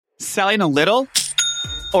Selling a little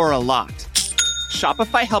or a lot?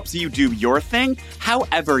 Shopify helps you do your thing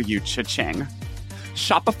however you cha-ching.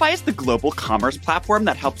 Shopify is the global commerce platform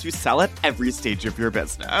that helps you sell at every stage of your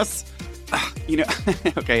business.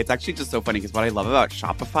 Okay, it's actually just so funny because what I love about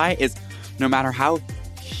Shopify is no matter how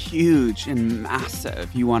huge and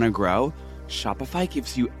massive you want to grow, Shopify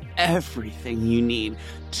gives you everything you need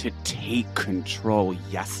to take control,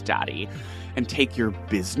 yes, daddy, and take your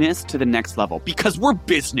business to the next level because we're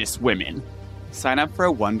business women. Sign up for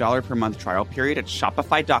a $1 per month trial period at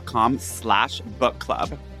shopify.com/book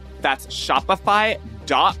club. That's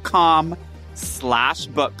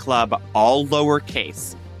shopify.com/book club, all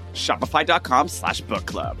lowercase. Shopify.com/book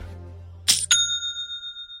club.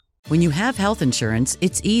 When you have health insurance,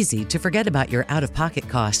 it's easy to forget about your out-of-pocket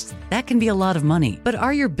costs. That can be a lot of money. But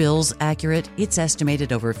are your bills accurate? It's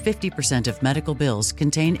estimated over 50% of medical bills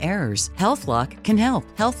contain errors. HealthLock can help.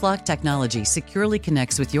 HealthLock technology securely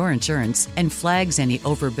connects with your insurance and flags any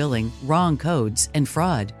overbilling, wrong codes, and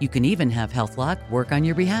fraud. You can even have HealthLock work on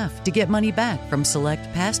your behalf to get money back from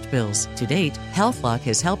select past bills. To date, HealthLock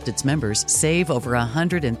has helped its members save over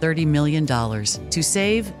 $130 million. To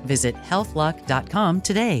save, visit healthlock.com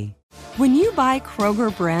today. When you buy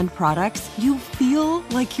Kroger brand products, you feel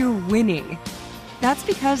like you're winning. That's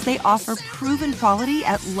because they offer proven quality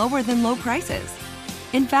at lower than low prices.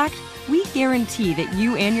 In fact, we guarantee that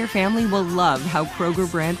you and your family will love how Kroger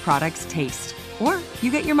brand products taste, or you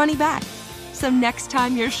get your money back. So next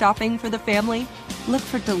time you're shopping for the family, look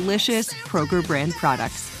for delicious Kroger brand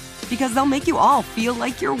products, because they'll make you all feel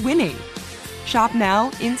like you're winning. Shop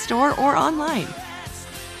now, in-store, or online.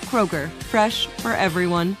 Kroger, fresh for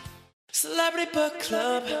everyone. Celebrity Book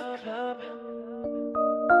Club.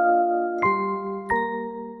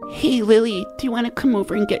 Hey, Lily, do you want to come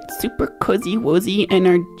over and get super cozy-wozy in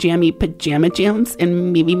our jammy pajama jams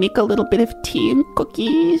and maybe make a little bit of tea and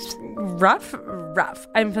cookies? Rough.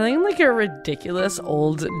 I'm feeling like a ridiculous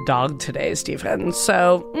old dog today, Stephen.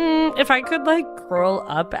 So, if I could, curl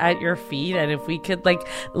up at your feet and if we could,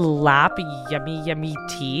 lap yummy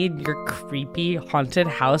tea in your creepy haunted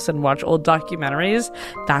house and watch old documentaries,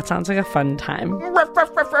 that sounds like a fun time. Ruff,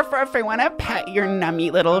 ruff, ruff, ruff, ruff. I want to pet your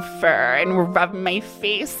nummy little fur and rub my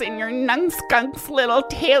face in your nunskunk's little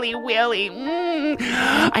taily willy.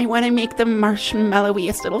 I want to make the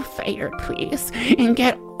marshmallowiest little fireplace and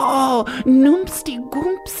get all noomsty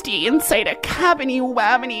goompsty inside a cabiny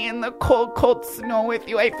wabbiny in the cold snow with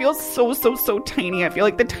you. I feel so tiny. I feel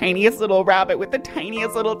like the tiniest little rabbit with the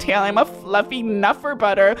tiniest little tail. I'm a fluffy nuffer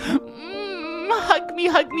butter. Hug me,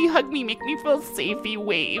 make me feel safey,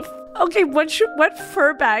 wave. Okay, what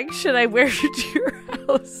fur bag should I wear to your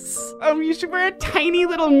house? You should wear a tiny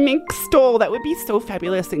little mink stole. That would be so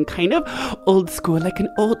fabulous and kind of old school, like an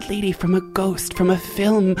old lady from a ghost, from a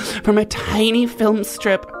film, from a tiny film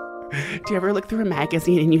strip. Do you ever look through a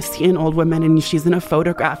magazine and you see an old woman and she's in a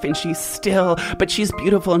photograph and she's still, but she's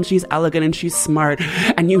beautiful and she's elegant and she's smart,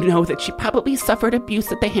 and you know that she probably suffered abuse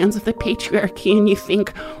at the hands of the patriarchy, and you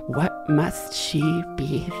think, what must she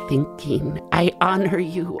be thinking? I honor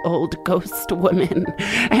you, old ghost woman,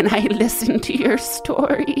 and I listen to your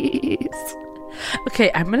stories.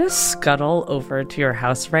 Okay, I'm gonna scuttle over to your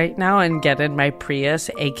house right now and get in my Prius,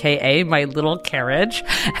 aka my little carriage.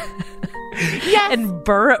 Yes. And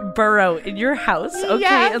burrow in your house, okay?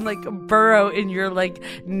 Yes. And burrow in your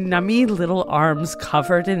nummy little arms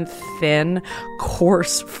covered in thin,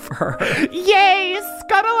 coarse fur. Yay!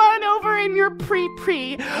 Scuttle on over in your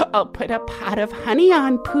pre. I'll put a pot of honey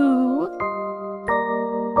on Pooh.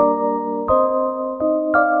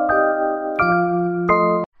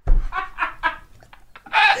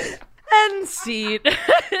 End scene.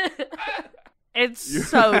 It's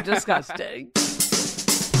so disgusting.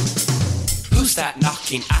 Who's that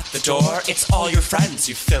knocking at the door? It's all your friends,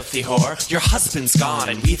 you filthy whore. Your husband's gone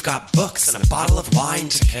and we've got books and a bottle of wine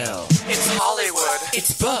to kill. It's Hollywood.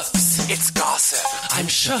 It's books. It's gossip. I'm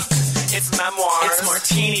shook. It's memoirs. It's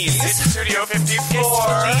martinis. It's Studio 54. It's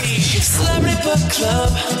Fellini. It's Celebrity Book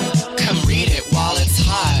Club. Come read it while it's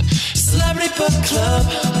hot. Celebrity Book Club.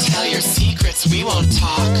 Tell your secrets, we won't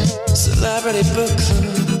talk. Celebrity Book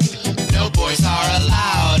Club. No boys are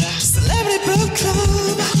allowed. Celebrity Book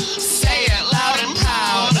Club. Say it loud and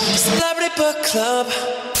proud. Celebrity Book Club.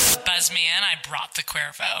 Buzz me in, I brought the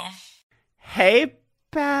Cuervo. Hey,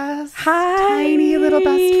 Bess. Hi. Tiny little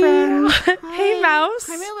best friend. Hey, mouse.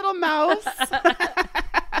 Hi, my little mouse.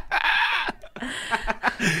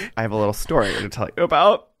 I have a little story to tell you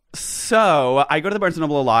about. So, I go to the Barnes &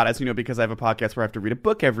 Noble a lot, as you know, because I have a podcast where I have to read a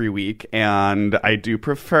book every week, and I do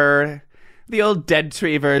prefer the old dead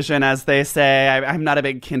tree version, as they say. I'm not a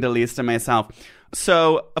big Kindleista myself.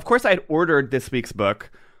 So, of course, I had ordered this week's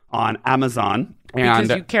book on Amazon. Because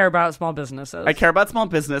And you care about small businesses. I care about small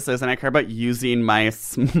businesses, and I care about using my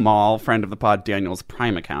small friend of the pod, Daniel's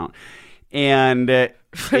Prime account. And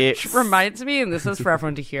Which reminds me, and this is for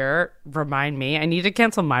everyone to hear, remind me, I need to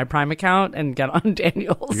cancel my Prime account and get on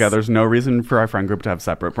Daniel's. Yeah, there's no reason for our friend group to have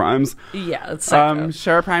separate Primes. Yeah, it's psycho.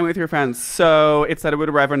 Share a Prime with your friends. So it said it would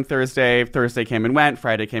arrive on Thursday. Thursday came and went.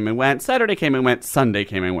 Friday came and went. Saturday came and went. Sunday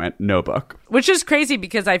came and went. No book. Which is crazy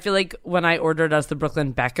because I feel like when I ordered us the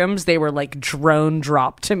Brooklyn Beckhams, they were like drone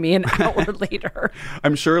dropped to me an hour later.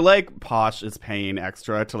 I'm sure like Posh is paying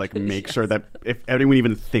extra to like make sure that if anyone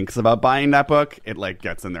even thinks about buying that book, it like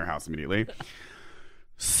gets in their house immediately.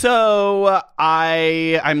 So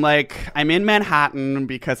I'm in Manhattan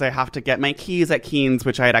because I have to get my keys at Keen's,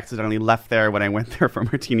 which I had accidentally left there when I went there for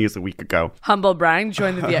martinis a week ago. Humble brag,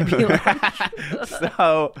 join the VIP lounge.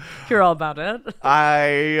 So You're all about it.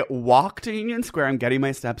 I walk to Union Square. I'm getting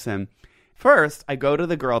my steps in. First, I go to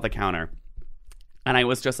the girl at the counter, and I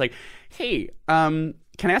was just like, "Hey, can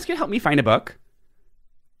I ask you to help me find a book?"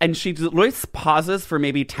 And she literally pauses for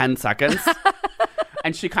maybe 10 seconds.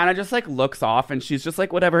 And she kind of just like looks off, and she's just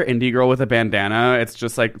like whatever indie girl with a bandana. It's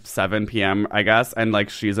just like 7 p.m. I guess, and like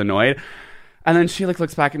she's annoyed. And then she like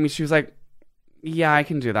looks back at me. She was like, "Yeah, I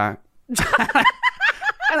can do that."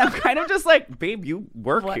 And I'm kind of just like, "Babe, you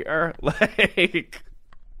work here." Like,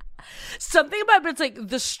 Something about it's like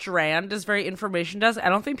the Strand is very information desk. I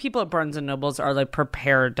don't think people at Barnes and Nobles are like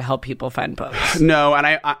prepared to help people find books. no, and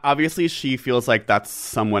I obviously she feels like that's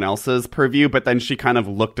someone else's purview, but then she kind of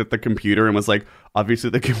looked at the computer and was like,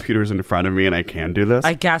 "Obviously the computer's in front of me and I can do this."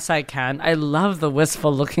 I guess I can. I love the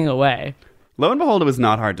wistful looking away. Lo and behold, it was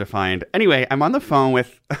not hard to find. Anyway, I'm on the phone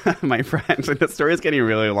with my friend, and the story is getting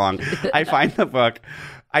really long. I find the book.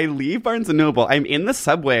 I leave Barnes & Noble. I'm in the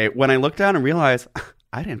subway when I look down and realize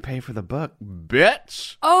I didn't pay for the book,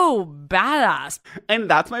 bitch. Oh, badass. And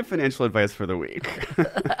that's my financial advice for the week.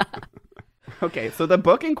 Okay, so the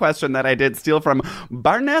book in question that I did steal from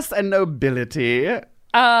Barnes and Nobility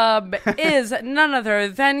is none other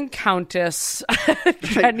than Countess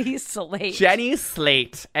Jenny Slate. Jenny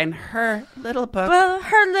Slate and her little book. Well,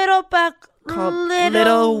 her little book Called Little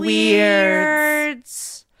Little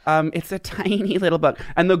Weirds. It's a tiny little book.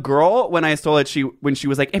 And the girl, when I stole it, when she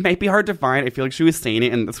was like, "It might be hard to find," I feel like she was saying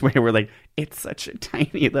it in this way where like, it's such a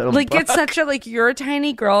tiny little like book. It's such a like, you're a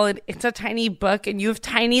tiny girl and it's a tiny book and you have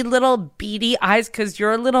tiny little beady eyes because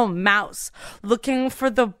you're a little mouse looking for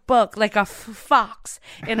the book like a fox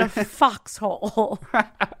in a foxhole.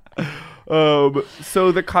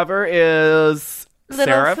 So the cover is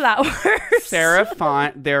Little flowers. Serif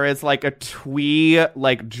font. There is like a twee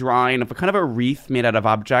like drawing of a kind of a wreath made out of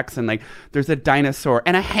objects, and like there's a dinosaur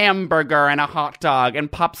and a hamburger and a hot dog and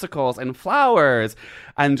popsicles and flowers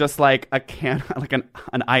and just like a can like an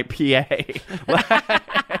IPA.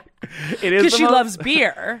 It is because she loves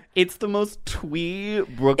beer. It's the most twee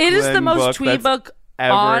Brooklyn. It is the most twee book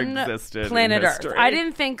ever on existed planet in Earth. history. I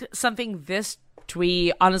didn't think something this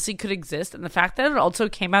twee honestly could exist, and the fact that it also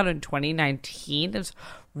came out in 2019 is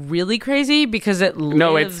really crazy because it lives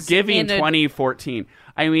No, it's giving in 2014.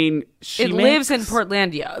 I mean, lives in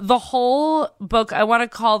Portlandia. The whole book, I want to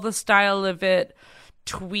call the style of it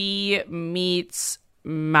twee meets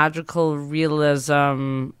magical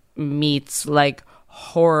realism meets like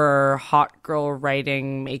horror, hot girl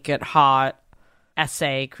writing, make it hot,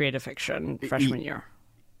 essay, creative fiction, freshman year.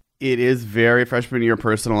 It is very freshman year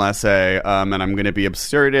personal essay, and I'm going to be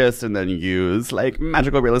absurdist and then use like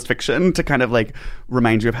magical realist fiction to kind of like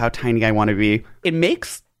remind you of how tiny I want to be. It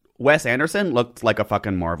makes Wes Anderson look like a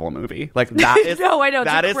fucking Marvel movie. Like that is no, I know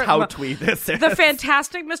that is how twee this is. The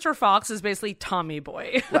Fantastic Mr. Fox is basically Tommy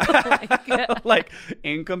Boy. Like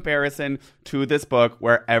in comparison to this book,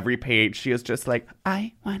 where every page she is just like,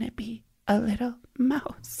 "I want to be a little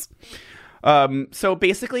mouse." So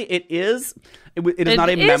basically, it is not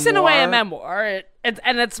a memoir. It is in a way a memoir.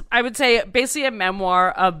 It's I would say basically a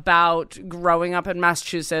memoir about growing up in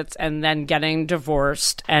Massachusetts and then getting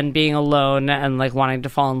divorced and being alone and like wanting to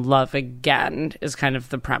fall in love again is kind of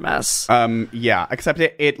the premise. Yeah, except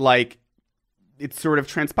it sort of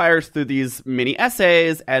transpires through these mini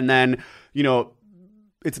essays, and then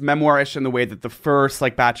it's memoirish in the way that the first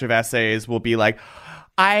like batch of essays will be like,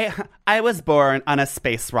 I was born on a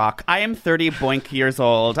space rock. I am 30 boink years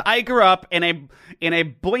old. I grew up in a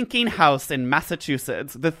boinking house in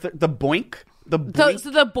Massachusetts. The boink. So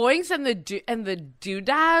the boinks and the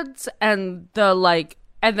doodads and the like,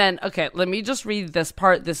 and then okay, let me just read this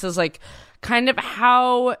part. This is like kind of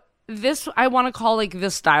how this, I want to call like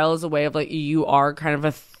this style as a way of like, you are kind of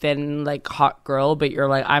a thin, like hot girl, but you're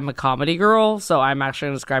like, I'm a comedy girl. So I'm actually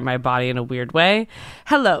going to describe my body in a weird way.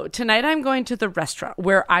 Hello, tonight I'm going to the restaurant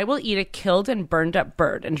where I will eat a killed and burned up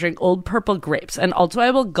bird and drink old purple grapes. And also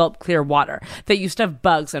I will gulp clear water that used to have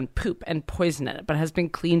bugs and poop and poison in it, but has been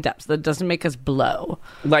cleaned up so that it doesn't make us blow.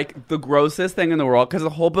 Like the grossest thing in the world, because the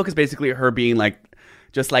whole book is basically her being like,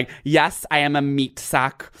 just like, yes, I am a meat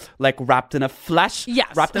sack, like wrapped in a flesh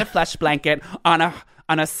blanket on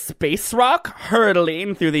a space rock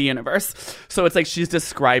hurtling through the universe. So it's like she's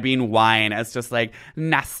describing wine as just like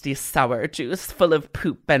nasty sour juice full of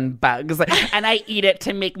poop and bugs. And I eat it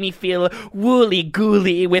to make me feel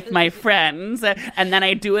woolly-gooly with my friends. And then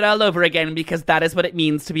I do it all over again because that is what it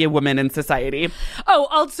means to be a woman in society. Oh,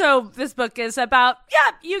 also, this book is about,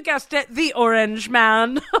 yeah, you guessed it, the Orange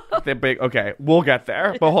Man. Okay, we'll get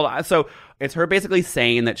there. But hold on. So it's her basically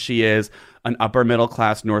saying that she is an upper middle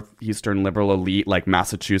class Northeastern liberal elite, like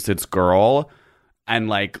Massachusetts girl and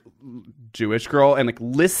like Jewish girl, and like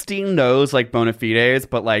listing those like bona fides,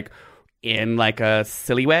 but like in like a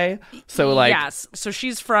silly way. So like, yes, so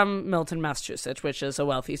she's from Milton, Massachusetts, which is a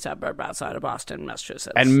wealthy suburb outside of Boston,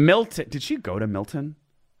 Massachusetts. And Milton, did she go to Milton?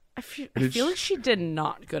 I feel like she did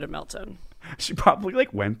not go to Milton. She probably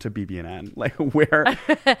like went to BB&N, like where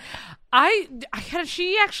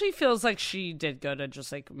she actually feels like she did go to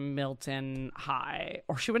just like Milton High,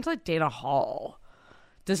 or she went to like Dana Hall.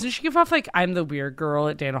 Doesn't she give off like I'm the weird girl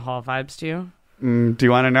at Dana Hall vibes to you? Do you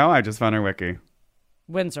want to know? I just found her wiki.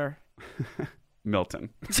 Windsor. Milton.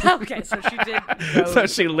 Okay, so she did go. So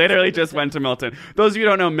she literally just went to Milton. Those of you who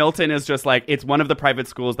don't know, Milton is just like, it's one of the private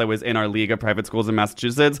schools that was in our league of private schools in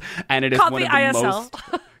Massachusetts, and it is called one the of the ISL. most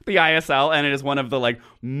the ISL, and it is one of the like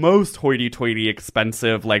most hoity-toity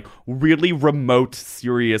expensive, like really remote,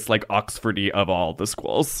 serious, like Oxfordy of all the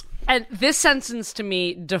schools. And this sentence to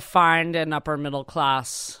me defined an upper middle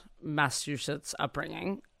class Massachusetts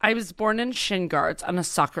upbringing. I was born in shin guards on a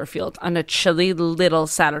soccer field on a chilly little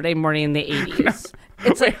Saturday morning in the 80s.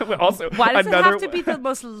 It's like, also, why does it have to be the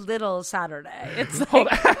most little Saturday? It's like...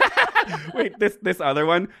 Wait, this other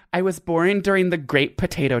one. I was born during the Great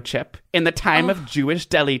Potato Chip in the time of Jewish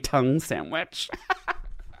deli tongue sandwich.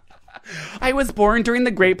 I was born during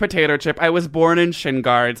the Great Potato Chip. I was born in shin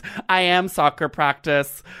guards. I am soccer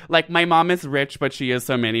practice. Like, my mom is rich, but she is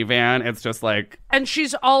so minivan. It's just like... And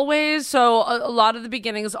she's always... So a lot of the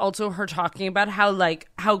beginning is also her talking about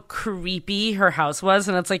how creepy her house was.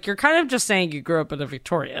 And it's like, you're kind of just saying you grew up in a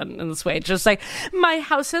Victorian in this way. Just like, my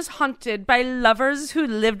house is haunted by lovers who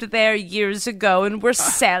lived there years ago and were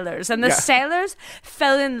sailors. And the sailors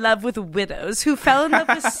fell in love with widows who fell in love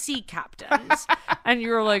with sea captains. And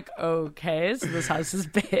you're like, okay, so this house is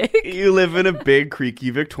big. You live in a big, creaky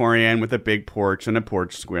Victorian with a big porch and a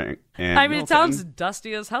porch swing. I mean, it sounds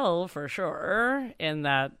dusty as hell for sure in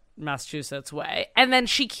that Massachusetts way. And then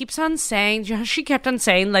she keeps on saying, she kept on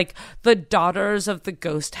saying, like, the daughters of the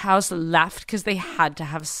ghost house left because they had to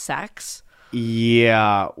have sex.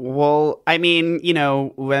 Yeah, well, I mean, you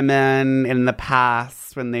know, women in the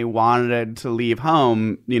past, when they wanted to leave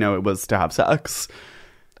home, you know, it was to have sex.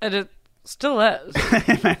 And it still is.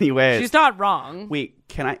 In many ways. She's not wrong. Wait,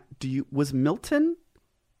 was Milton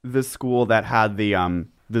the school that had the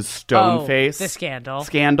stone face? The scandal.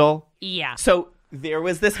 Scandal? Yeah. So there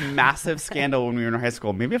was this massive scandal when we were in high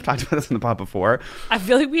school. Maybe I've talked about this in the pod before. I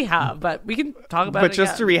feel like we have, but we can talk about it But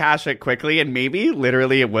just to rehash it quickly, and maybe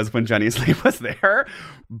literally it was when Jenny Slate was there,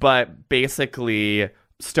 but basically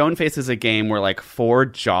Stoneface is a game where like 4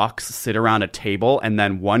 jocks sit around a table and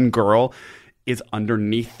then one girl is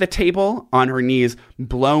underneath the table on her knees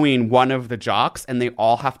blowing one of the jocks, and they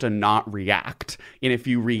all have to not react. And if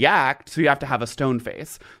you react, so you have to have a stone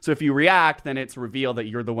face. So if you react, then it's revealed that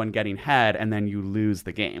you're the one getting head, and then you lose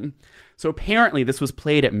the game. So apparently this was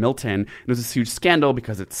played at Milton, and it was this huge scandal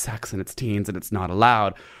because it's sex and it's teens and it's not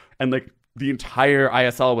allowed. And like the entire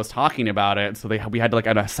ISL was talking about it, so we had like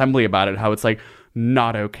an assembly about it, how it's like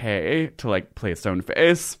not okay to like play stone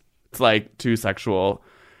face. It's like too sexual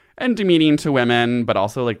and demeaning to women, but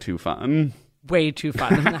also like too fun. Way too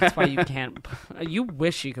fun, and that's why you can't. You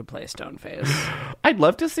wish you could play Stoneface. I'd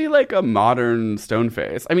love to see like a modern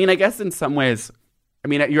Stoneface. I mean, I guess in some ways, I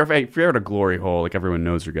mean, if you're at a glory hole, like everyone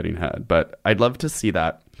knows you're getting head, but I'd love to see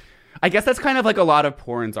that. I guess that's kind of like a lot of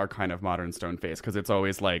porns are kind of modern Stoneface, because it's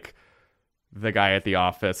always like the guy at the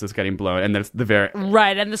office is getting blown, and there's the very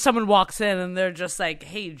right, and then someone walks in and they're just like,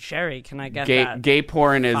 "Hey, Jerry, can I get that?" Gay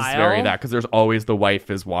porn is file? Very that, because there's always the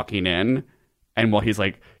wife is walking in, and while he's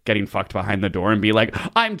like getting fucked behind the door, and be like,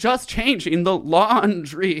 "I'm just changing the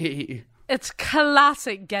laundry." It's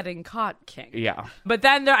classic getting caught king. Yeah. But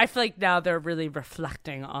then I feel like now they're really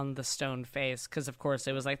reflecting on the stone face because, of course,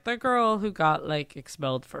 it was like the girl who got like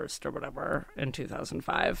expelled first or whatever in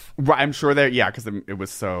 2005. Right, I'm sure that, yeah, because it was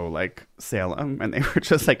so like Salem and they were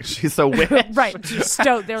just like, she's so witch. Right.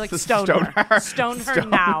 They're like, stone her. Stone her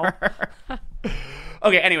now.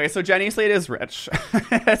 Okay, anyway, so Jenny Slate is rich.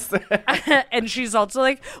 And she's also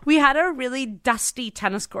like, we had a really dusty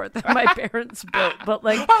tennis court that my parents built, but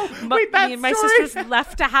like, me and my sisters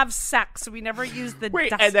left to have sex, so we never used the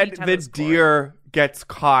dusty and then tennis the deer gets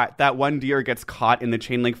caught. That one deer gets caught in the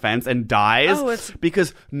chain link fence and dies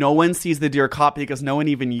because no one sees the deer caught because no one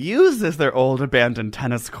even uses their old abandoned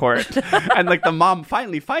tennis court. And like the mom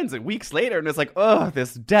finally finds it weeks later and is like, oh,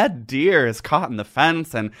 this dead deer is caught in the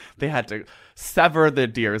fence, and they had to sever the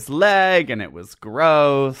deer's leg, and it was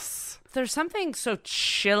gross. There's something so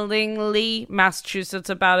chillingly Massachusetts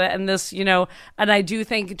about it, and this, you know, and I do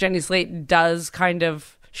think Jenny Slate does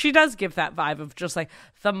she does give that vibe of just like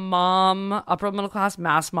the mom, upper middle class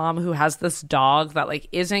Mass mom who has this dog that like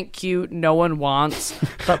isn't cute, no one wants,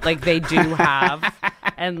 but like they do have.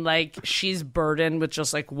 And like she's burdened with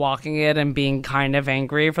just like walking it and being kind of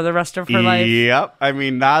angry for the rest of her life. Yep. I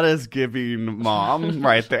mean, that is giving mom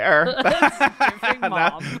right there. That's giving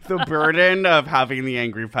mom. The burden of having the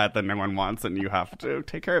angry pet that no one wants and you have to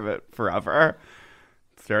take care of it forever.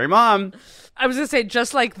 It's very mom. I was going to say,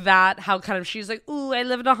 just like that, how kind of she's like, ooh, I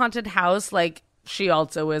live in a haunted house. Like, she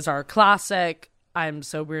also is our classic, I'm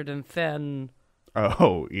so weird and thin.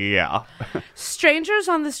 Oh, yeah. Strangers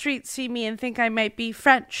on the street see me and think I might be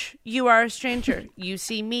French. You are a stranger. You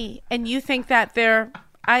see me, and you think that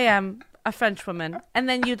I am a French woman. And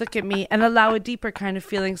then you look at me and allow a deeper kind of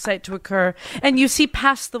feeling sight to occur. And you see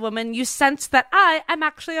past the woman. You sense that I am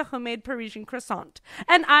actually a homemade Parisian croissant.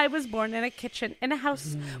 And I was born in a kitchen, in a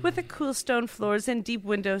house with a cool stone floors and deep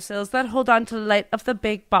windowsills that hold on to the light of the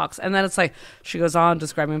big box. And then it's like, she goes on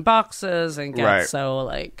describing boxes and gets so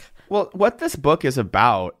like... Well, what this book is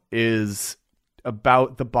about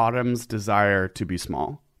the bottom's desire to be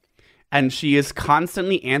small. And she is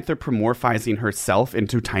constantly anthropomorphizing herself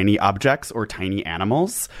into tiny objects or tiny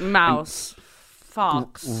animals. Mouse,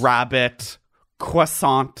 fox, rabbit,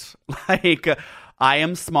 croissant. Like, I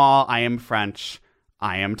am small, I am French,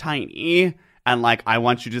 I am tiny. And like, I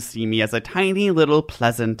want you to see me as a tiny little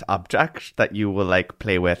pleasant object that you will like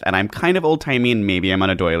play with. And I'm kind of old-timey and maybe I'm on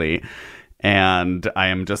a doily. And I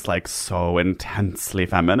am just like so intensely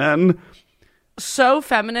feminine. So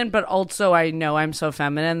feminine, but also I know I'm so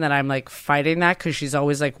feminine that I'm like fighting that because she's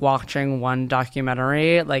always like watching one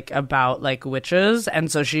documentary like about like witches. And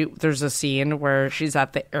so there's a scene where she's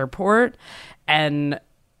at the airport and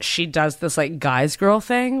she does this like guys girl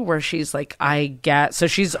thing where she's like, so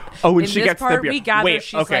she's when she gets the beer. We gather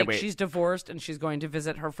she's divorced and she's going to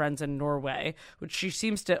visit her friends in Norway, which she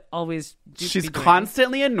seems to always do. She's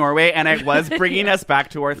constantly in Norway, and it was bringing us back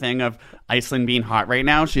to our thing of Iceland being hot right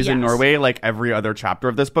now. She's in Norway like every other chapter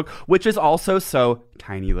of this book, which is also so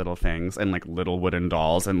tiny little things and like little wooden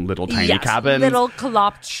dolls and little tiny cabins, little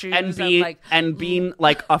clopped shoes, and being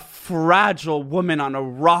like a fragile woman on a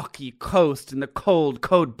rocky coast in the cold,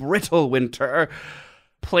 brittle winter.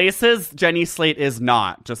 Places Jenny Slate is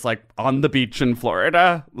not, just like on the beach in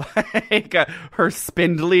Florida. Like her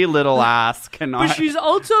spindly little ass cannot. But she's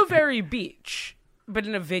also very beach, but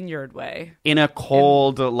in a vineyard way. In a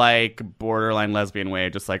cold, like borderline lesbian way.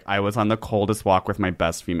 Just like I was on the coldest walk with my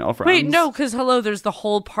best female friends. Wait, no, because there's the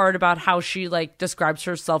whole part about how she like describes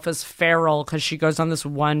herself as feral because she goes on this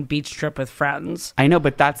one beach trip with friends. I know,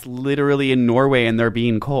 but that's literally in Norway and they're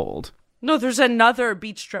being cold. No, there's another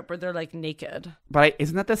beach trip where they're like naked. But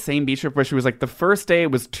isn't that the same beach trip where she was like, the first day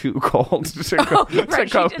it was too cold to go to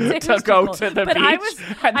the but beach?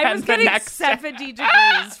 I was getting 70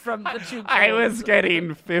 degrees from the too cold.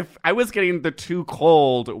 I was getting the too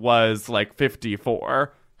cold was like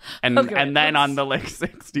 54. And then on the like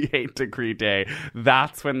 68 degree day,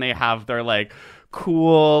 that's when they have their like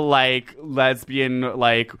cool like lesbian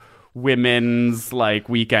like women's like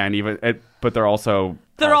weekend but they're all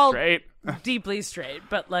straight. Deeply straight,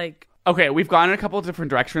 but like okay, we've gone in a couple of different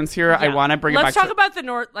directions here. I want to bring it back. Let's talk about the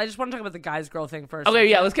north. I just want to talk about the guys girl thing first. Okay,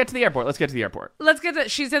 yeah, let's get to the airport.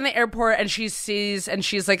 She's in the airport and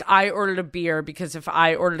she's like, I ordered a beer because if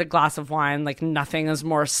I ordered a glass of wine, like nothing is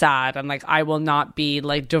more sad, and like I will not be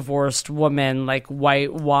like divorced woman, like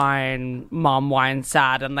white wine, mom wine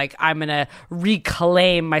sad, and like I'm gonna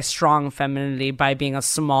reclaim my strong femininity by being a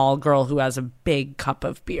small girl who has a big cup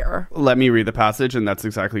of beer. Let me read the passage, and that's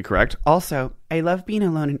exactly correct. Also, I love being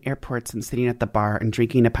alone in airports and sitting at the bar and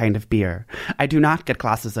drinking a pint of beer. I do not get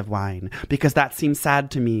glasses of wine because that seems sad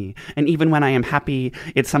to me. And even when I am happy,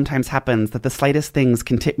 it sometimes happens that the slightest things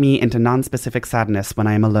can tip me into non-specific sadness when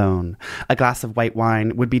I am alone. A glass of white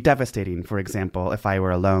wine would be devastating, for example, if I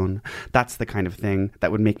were alone. That's the kind of thing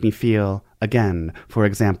that would make me feel, again, for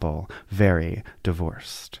example, very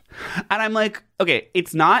divorced. And I'm like, okay,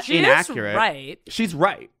 it's not inaccurate. Is right. She's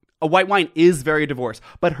right. A white wine is very divorced,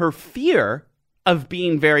 but her fear of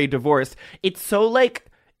being very divorced, it's so like,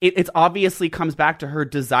 it's obviously comes back to her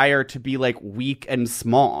desire to be like weak and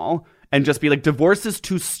small and just be like, divorce is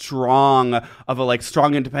too strong of a like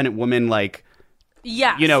strong independent woman, like,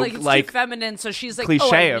 yeah, you know, like it's like too feminine. So she's like,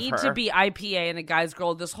 cliche I of need her. to be IPA and a guy's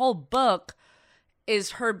girl. This whole book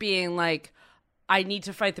is her being like, I need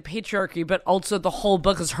to fight the patriarchy, but also the whole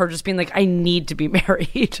book is her just being like, I need to be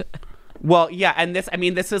married. Well, yeah, and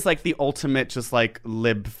this is like the ultimate just like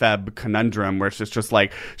lib-feb conundrum where it's just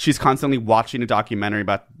like she's constantly watching a documentary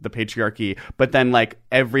about the patriarchy, but then like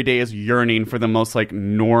every day is yearning for the most like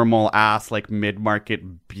normal ass like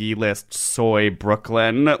mid-market B-list soy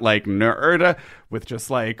Brooklyn like nerd with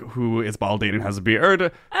just like who is balding and has a beard.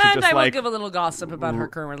 And just, I will like, give a little gossip about her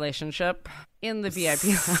current relationship in the VIP.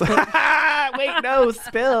 Wait, no,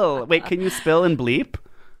 spill. Wait, can you spill and bleep?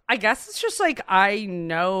 I guess it's just like I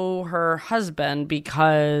know her husband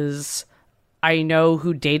because I know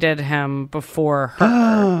who dated him before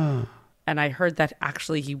her. And I heard that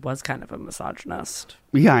actually he was kind of a misogynist.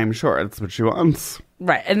 Yeah, I'm sure that's what she wants.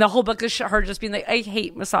 Right. And the whole book is her just being like, I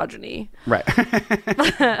hate misogyny. Right.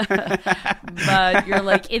 But you're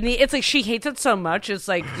like, it's like she hates it so much. It's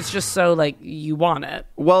like, it's just so like, you want it.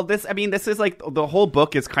 Well, this is like the whole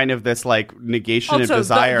book is kind of this like negation Also, of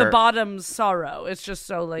desire. the bottom's sorrow. It's just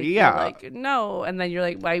so like, yeah. You're like, no. And then you're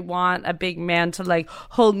like, I want a big man to like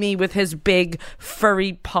hold me with his big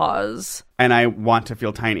furry paws. And I want to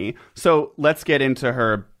feel tiny. So let's get into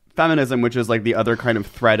her feminism, which is like the other kind of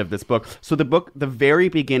thread of this book. So the very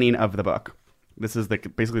beginning of the book, this is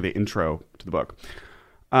basically the intro to the book.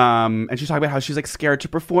 And she's talking about how she's like scared to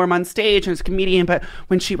perform on stage and as a comedian, but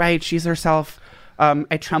when she writes, she's herself.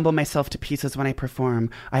 I tremble myself to pieces when I perform.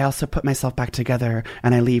 I also put myself back together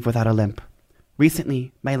and I leave without a limp.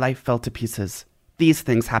 Recently, my life fell to pieces. These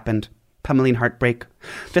things happened. Pummeling heartbreak.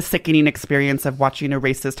 The sickening experience of watching a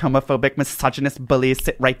racist, homophobic, misogynist bully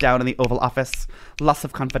sit right down in the Oval Office. Loss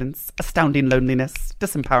of confidence. Astounding loneliness.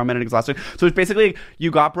 Disempowerment and exhaustion. So it's basically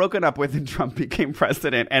you got broken up with and Trump became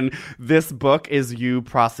president. And this book is you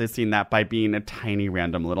processing that by being a tiny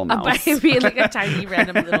random little mouse. By being like a tiny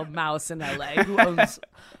random little mouse in LA who owns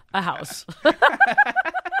a house.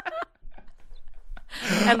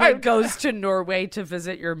 And like goes to Norway to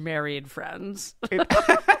visit your married friends.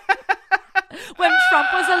 When Trump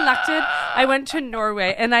was elected, I went to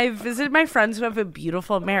Norway and I visited my friends who have a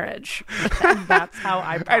beautiful marriage. And that's how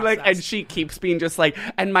I process. And she keeps being just like,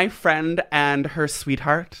 and my friend and her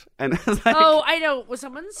sweetheart. And it's like, oh, I know. Was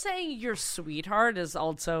someone saying your sweetheart is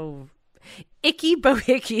also icky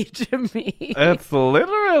bohickey to me? It's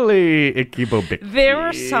literally icky bohickey. There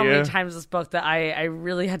were so many times this book that I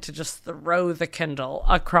really had to just throw the Kindle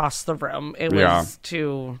across the room. It was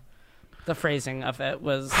too... The phrasing of it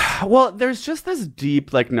was... Well, there's just this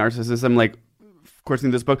deep, like, narcissism, like, of course,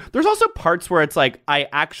 in this book. There's also parts where it's like, I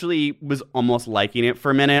actually was almost liking it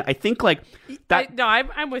for a minute. I think, like... that.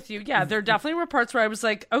 I'm with you. Yeah, there definitely were parts where I was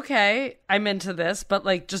like, okay, I'm into this, but,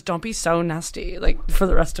 like, just don't be so nasty, like, for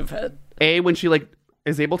the rest of it. When she, like,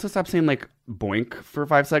 is able to stop saying, like, boink for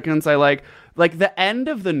 5 seconds, I like the end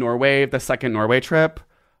of the second Norway trip,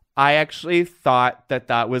 I actually thought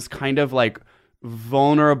that was kind of, like...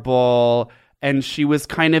 vulnerable, and she was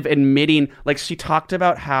kind of admitting, like, she talked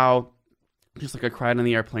about how just like I cried on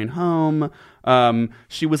the airplane home.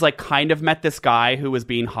 She was like kind of met this guy who was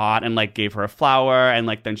being hot and like gave her a flower, and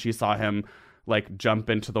like then she saw him like jump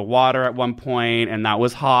into the water at one point, and that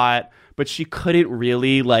was hot, but she couldn't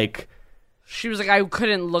really like, she was like, I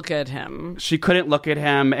couldn't look at him. She couldn't look at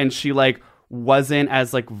him, and she like wasn't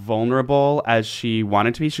as like vulnerable as she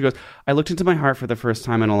wanted to be. She goes, I looked into my heart for the first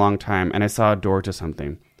time in a long time, and I saw a door to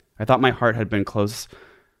something. I thought my heart had been close,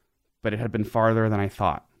 but it had been farther than I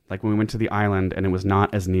thought. Like when we went to the island, and it was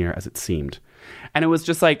not as near as it seemed. And it was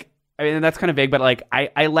just like, I mean, that's kind of vague, but like,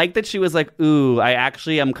 I like that she was like, ooh, I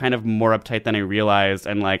actually am kind of more uptight than I realized,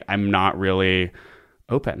 and like, I'm not really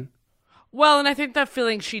open. Well, and I think that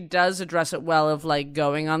feeling, she does address it well, of like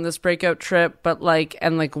going on this breakout trip, but like,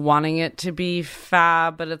 and like wanting it to be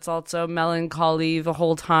fab, but it's also melancholy the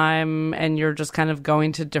whole time, and you're just kind of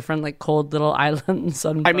going to different like cold little islands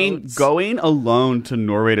on boats. I mean, going alone to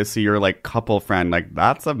Norway to see your like couple friend, like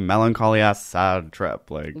that's a melancholy ass sad trip.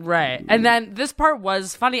 Like, right. And then this part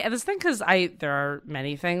was funny, and this thing, because there are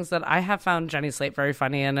many things that I have found Jenny Slate very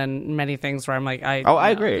funny in, and many things where I'm like,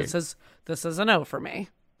 I agree. This is a no for me.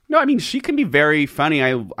 No, I mean, she can be very funny.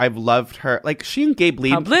 I've loved her. Like, she and Gabe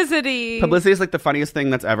Liebman... Publicity is like the funniest thing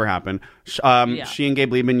that's ever happened. She and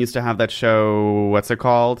Gabe Liebman used to have that show, what's it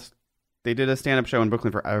called? They did a stand-up show in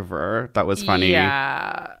Brooklyn forever. That was funny.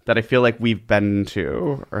 Yeah. That I feel like we've been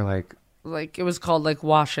to, or like... Like, it was called, like,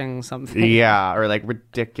 washing something. Yeah, or, like,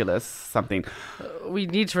 ridiculous something. We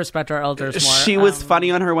need to respect our elders more. She was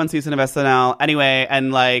funny on her one season of SNL. Anyway,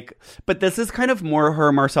 and, like... But this is kind of more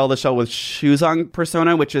her Marcel the Shell with shoes on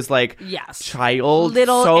persona, which is, like... Yes. Little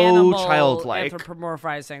so animal childlike.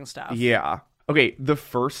 Anthropomorphizing stuff. Yeah. Okay, the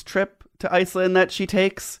first trip to Iceland that she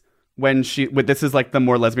takes, this is, like, the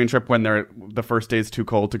more lesbian trip when the first day is too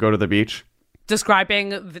cold to go to the beach.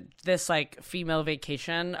 Describing this like female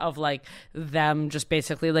vacation of like them just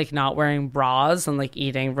basically like not wearing bras and like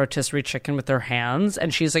eating rotisserie chicken with their hands,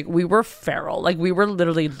 and she's like, we were feral, like we were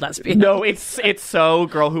literally lesbian. No, it's so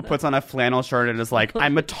girl who puts on a flannel shirt and is like,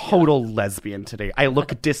 I'm a total lesbian today, I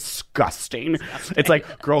look disgusting. It's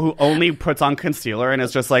like girl who only puts on concealer and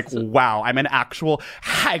is just like, wow, I'm an actual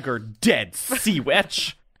haggard dead sea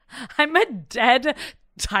witch. I'm a dead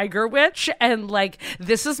tiger witch, and like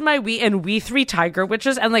this is my we three tiger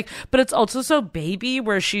witches, and like, but it's also so baby,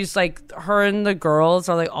 where she's like, her and the girls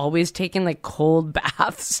are like always taking like cold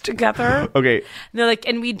baths together. Okay, and they're like,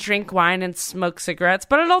 and we drink wine and smoke cigarettes,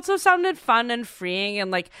 but it also sounded fun and freeing,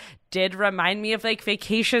 and like did remind me of like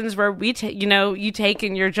vacations where you take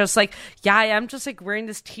and you're just like, yeah, I am just like wearing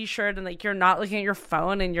this t-shirt, and like you're not looking at your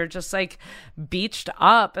phone, and you're just like beached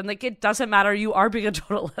up, and like it doesn't matter, you are being a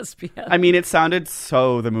total lesbian. I mean, it sounded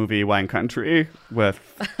so the movie Wine Country with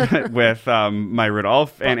Maya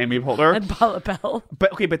Rudolph and Amy Poehler and Paula Bell.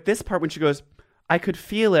 But this part when she goes, I could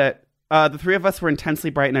feel it. The three of us were intensely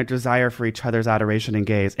bright in our desire for each other's adoration and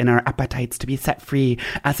gaze, in our appetites to be set free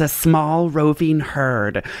as a small roving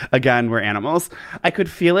herd. Again, we're animals. I could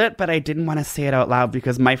feel it, but I didn't want to say it out loud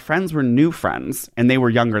because my friends were new friends and they were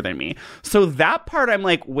younger than me. So that part, I'm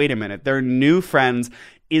like, wait a minute, they're new friends.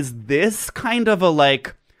 Is this kind of a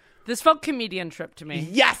like... This felt comedian trip to me.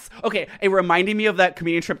 Yes! Okay, it reminded me of that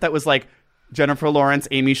comedian trip that was like, Jennifer Lawrence,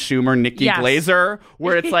 Amy Schumer, Nikki Glaser,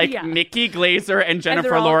 where it's like Nikki Glaser and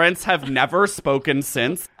Jennifer Lawrence have never spoken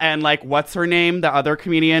since. And like, what's her name? The other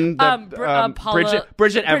comedian?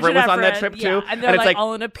 Bridget Everett was on that trip too. And they're like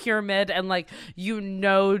all in a pyramid, and like,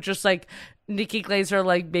 just like Nikki Glaser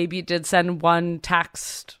like maybe did send one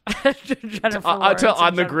text to Jennifer Lawrence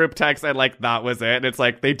on the group text, and like that was it. And it's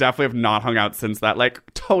like they definitely have not hung out since that like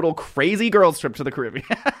total crazy girls trip to the Caribbean.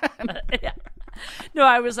 Yeah. No,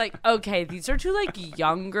 I was like, okay, these are two like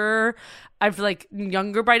younger. I feel like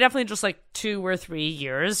younger by definitely just like 2 or 3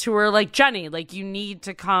 years, who are like, Jenny, like you need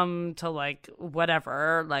to come to like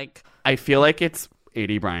whatever. Like, I feel like it's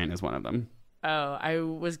A.D. Bryant is one of them. Oh, I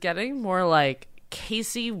was getting more like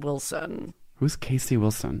Casey Wilson. Who's Casey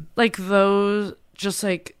Wilson? Like those just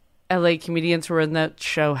like LA comedians who were in that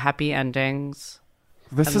show Happy Endings.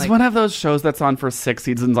 This is one of those shows that's on for 6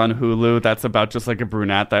 seasons on Hulu that's about just like a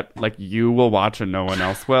brunette that like you will watch and no one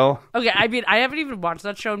else will. Okay, I mean, I haven't even watched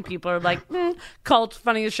that show and people are like, cult,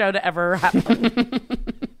 funniest show to ever happen.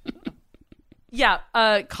 Yeah,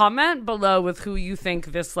 comment below with who you think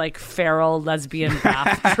this like feral lesbian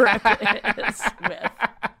bath trip is with.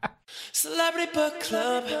 Celebrity Book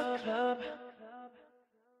Club.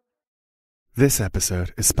 This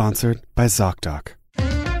episode is sponsored by ZocDoc.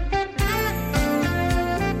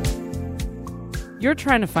 You're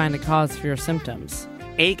trying to find a cause for your symptoms.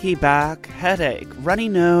 Achy back, headache, runny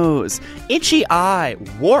nose, itchy eye,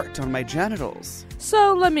 wart on my genitals.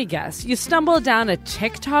 So let me guess, you stumbled down a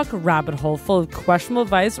TikTok rabbit hole full of questionable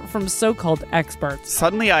advice from so-called experts.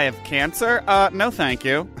 Suddenly I have cancer? No thank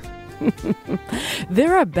you.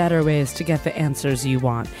 There are better ways to get the answers you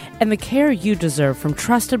want and the care you deserve from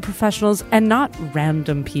trusted professionals and not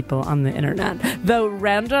random people on the internet. Though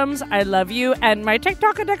randoms, I love you, and my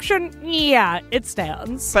TikTok addiction, yeah, it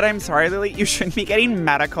stands. But I'm sorry, Lily, you shouldn't be getting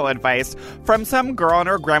medical advice from some girl in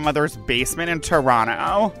her grandmother's basement in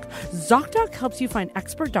Toronto. ZocDoc helps you find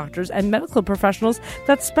expert doctors and medical professionals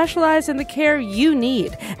that specialize in the care you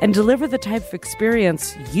need and deliver the type of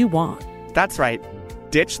experience you want. That's right.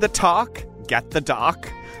 Ditch the talk, get the doc?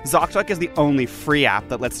 ZocDoc is the only free app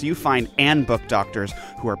that lets you find and book doctors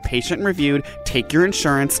who are patient-reviewed, take your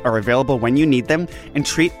insurance, are available when you need them, and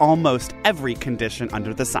treat almost every condition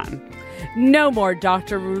under the sun. No more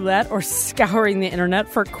doctor roulette or scouring the internet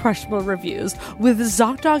for questionable reviews. With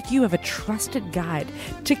ZocDoc, you have a trusted guide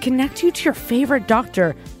to connect you to your favorite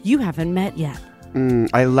doctor you haven't met yet.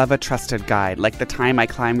 I love a trusted guide, like the time I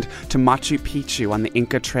climbed to Machu Picchu on the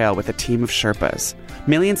Inca Trail with a team of Sherpas.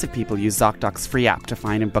 Millions of people use ZocDoc's free app to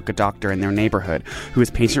find and book a doctor in their neighborhood who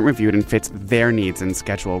is patient-reviewed and fits their needs and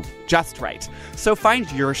schedule just right. So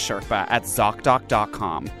find your Sherpa at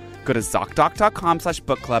ZocDoc.com. Go to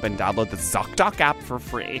ZocDoc.com/book club and download the ZocDoc app for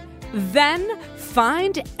free. Then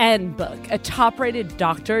find and book a top-rated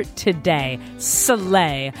doctor today.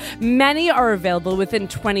 Slay. Many are available within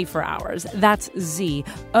 24 hours. That's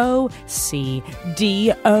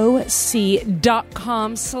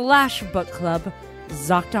ZocDoc.com/book club.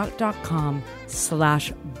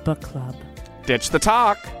 ZocDoc.com/book club. Ditch the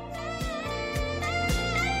talk.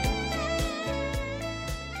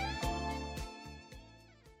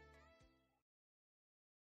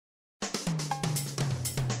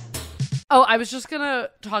 Oh, I was just going to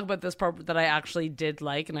talk about this part that I actually did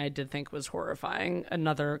like and I did think was horrifying.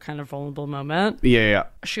 Another kind of vulnerable moment. Yeah.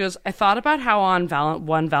 She goes, I thought about how on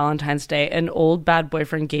one Valentine's Day, an old bad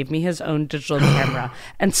boyfriend gave me his own digital camera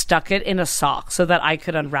and stuck it in a sock so that I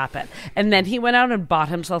could unwrap it. And then he went out and bought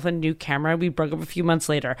himself a new camera. We broke up a few months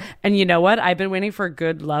later. And you know what? I've been waiting for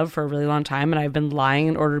good love for a really long time, and I've been lying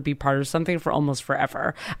in order to be part of something for almost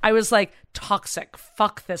forever. I was like, toxic.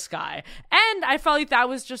 Fuck this guy. And I felt like that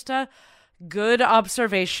was just a good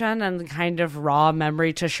observation and kind of raw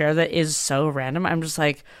memory to share that is so random. I'm just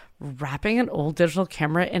like, wrapping an old digital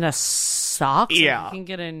camera in a sock so you can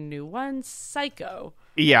get a new one? Psycho.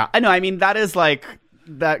 Yeah, I know. I mean, that is like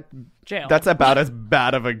that. Jail. That's about as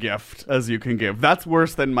bad of a gift as you can give. That's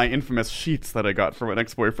worse than my infamous sheets that I got from an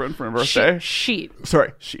ex-boyfriend for my birthday. Sheet.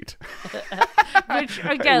 Sorry, sheet. Which,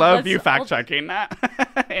 again, love you fact-checking that.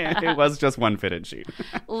 It was just one fitted sheet.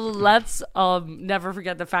 Let's never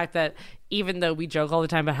forget the fact that even though we joke all the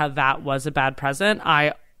time about how that was a bad present,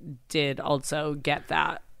 I did also get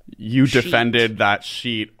that. You sheet. Defended that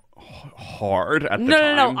sheet hard at the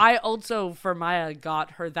time. No. I also, for Maya,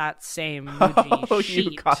 got her that same Muji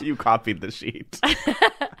sheet. You copied the sheet.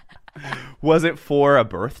 Was it for a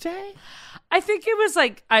birthday? I think it was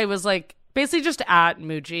like, I was like, basically just at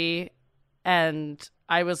Muji, and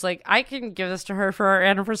I was like, I can give this to her for our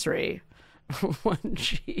anniversary. One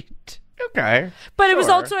sheet. Okay. But It was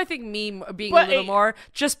also, I think, me being a little more,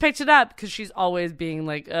 just picked it up because she's always being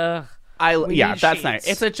like, ugh. That's sheets.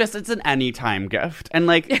 nice. It's an anytime gift. And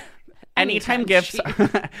like anytime gifts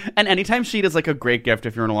and anytime sheet is like a great gift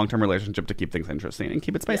if you're in a long-term relationship to keep things interesting and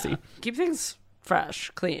keep it spicy. Yeah. Keep things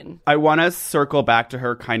fresh, clean. I want to circle back to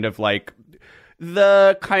her kind of like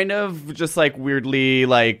the kind of just like weirdly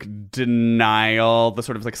like denial, the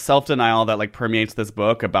sort of like self-denial that like permeates this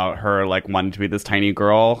book about her like wanting to be this tiny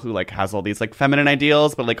girl who like has all these like feminine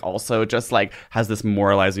ideals but like also just like has this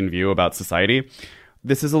moralizing view about society.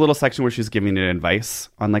 This is a little section where she's giving it advice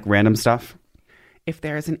on like random stuff. If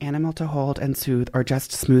there is an animal to hold and soothe or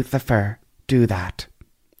just smooth the fur, do that.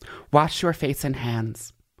 Wash your face and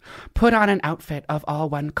hands. Put on an outfit of all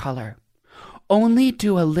one color. Only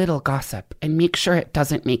do a little gossip and make sure it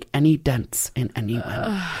doesn't make any dents in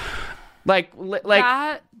anyone. Like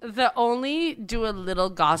that, the only do a little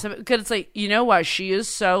gossip, because it's like, you know what, she is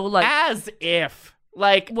so like, as if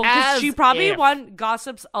like, well, because she probably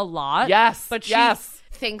gossips a lot. Yes, but she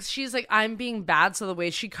thinks she's like, I'm being bad, so the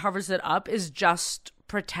way she covers it up is just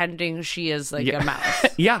pretending she is like a mouse.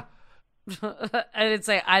 Yeah. And it's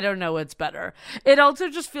like, I don't know what's better. It also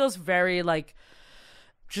just feels very like,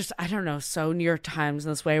 just, I don't know, so New York Times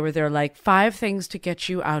in this way where they're like 5 things to get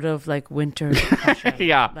you out of like winter depression.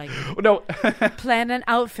 Yeah. Like, no. Plan an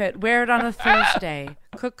outfit, wear it on a Thursday,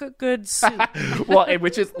 cook a good soup. Well,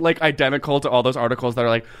 which is like identical to all those articles that are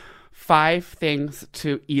like 5 things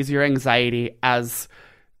to ease your anxiety as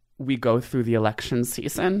we go through the election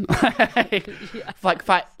season.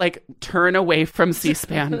 Like turn away from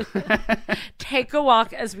C-SPAN. Take a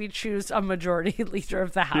walk as we choose a majority leader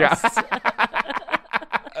of the House. Yeah.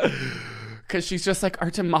 Because she's just like, our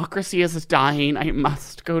democracy is dying. I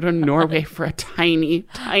must go to Norway for a tiny,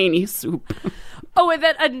 tiny soup. Oh, and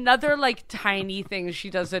then another like tiny thing she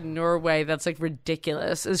does in Norway that's like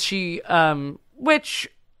ridiculous is she, which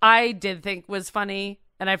I did think was funny,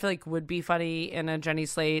 and I feel like would be funny in a Jenny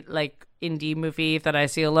Slate like indie movie that I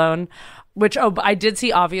see alone. Which I did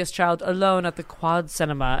see Obvious Child alone at the Quad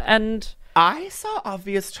Cinema, and I saw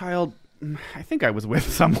Obvious Child I think I was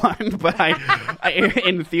with someone, but I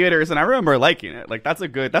in theaters, and I remember liking it. Like, that's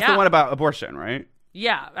the one about abortion, right?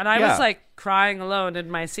 Yeah, and I was like crying alone in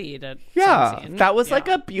my seat at some scene. That was like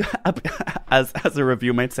as a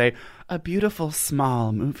review might say, a beautiful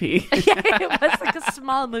small movie. Yeah, it was like a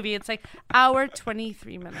small movie. It's like hour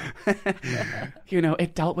 23 minutes.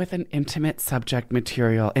 It dealt with an intimate subject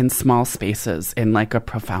material in small spaces in like a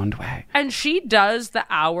profound way. And she does the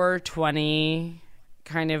hour 20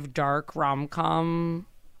 kind of dark rom-com,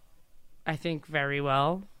 I think, very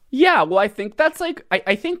well. Yeah, well, I think that's like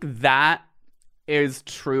I think that is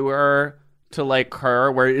truer to like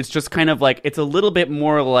her, where it's just kind of like it's a little bit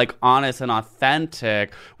more like honest and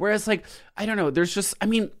authentic, whereas like I don't know, there's just, I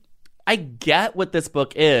mean, I get what this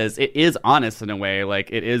book is. It is honest in a way, like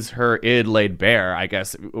it is her id laid bare, I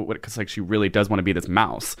guess, because like she really does want to be this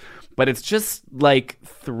mouse, but it's just like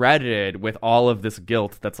threaded with all of this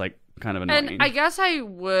guilt that's like kind of annoying. And I guess I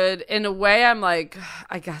would, in a way, I'm like,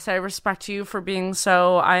 I guess I respect you for being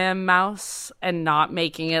so I am mouse and not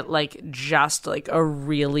making it like just like a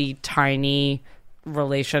really tiny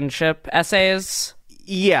relationship essays.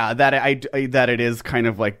 Yeah, that that it is kind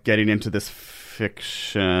of like getting into this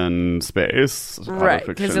fiction space, right?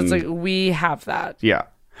 Because it's like we have that. Yeah,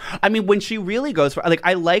 I mean, when she really goes for, like,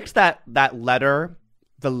 I liked that letter.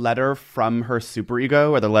 The letter from her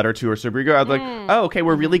superego, or the letter to her superego, I was like, oh, okay,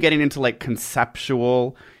 we're really getting into like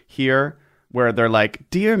conceptual here, where they're like,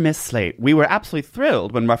 Dear Miss Slate, we were absolutely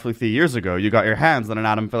thrilled when roughly 3 years ago you got your hands on an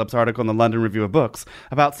Adam Phillips article in the London Review of Books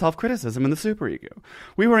about self-criticism in the superego.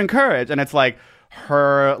 We were encouraged, and it's like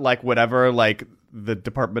her, like, whatever, like the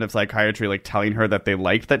Department of Psychiatry, like telling her that they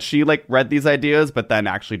liked that she like read these ideas, but then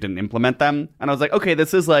actually didn't implement them. And I was like, okay,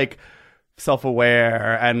 this is like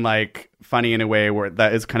self-aware and like funny in a way where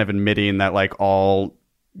that is kind of admitting that like all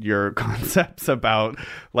your concepts about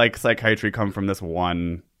like psychiatry come from this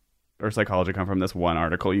one, or psychology come from this one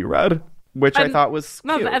article you read, which I thought was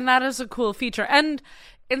cute. And that is a cool feature. And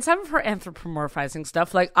in some of her anthropomorphizing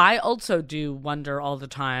stuff, like I also do wonder all the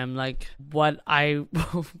time, like what I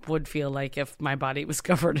would feel like if my body was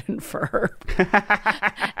covered in fur.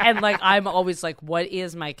 And like I'm always like, what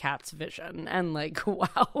is my cat's vision? And like,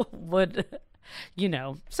 wow, would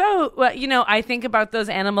so I think about those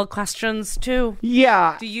animal questions too.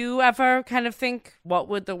 Yeah. Do you ever kind of think, what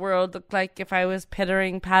would the world look like if I was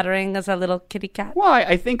pattering as a little kitty cat? Well,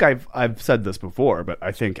 I think I've said this before, but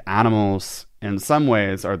I think animals in some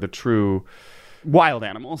ways are the true wild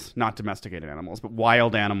animals, not domesticated animals, but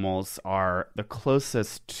wild animals are the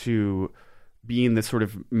closest to being this sort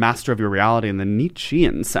of master of your reality in the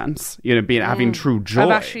Nietzschean sense, being having true joy.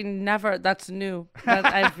 I've actually never, that's new.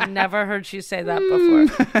 I've never heard you say that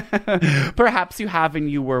before. Perhaps you have,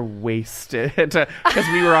 and you were wasted because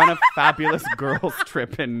we were on a fabulous girls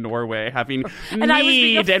trip in Norway having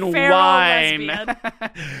mead and wine.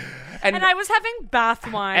 And I was having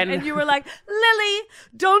bath wine, and you were like, Lily,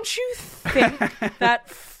 don't you think that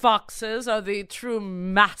foxes are the true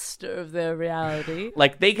master of their reality?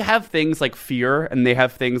 Like, they have things like fear, and they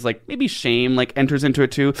have things like maybe shame, like, enters into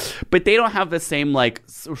it too, but they don't have the same, like,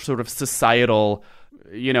 sort of societal,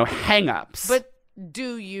 hang-ups. But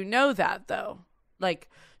do you know that, though? Like,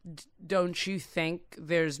 don't you think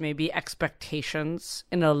there's maybe expectations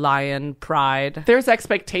in a lion pride? There's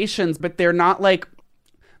expectations, but they're not, like...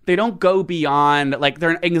 They don't go beyond, like,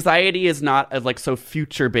 their anxiety is not as, like, so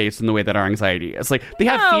future-based in the way that our anxiety is. Like, they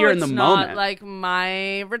have fear in the moment. Not like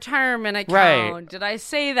my retirement account. Right. Did I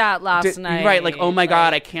say that last night? Right, like, oh my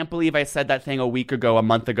God, I can't believe I said that thing a week ago, a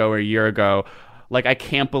month ago, or a year ago. Like, I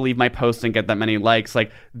can't believe my post didn't get that many likes.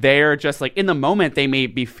 Like, they're just, like, in the moment, they may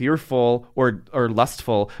be fearful or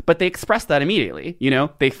lustful, but they express that immediately,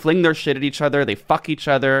 They fling their shit at each other. They fuck each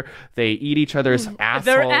other. They eat each other's assholes.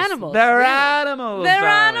 They're animals. They're animals. They're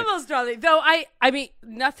animals, darling. Though, I mean,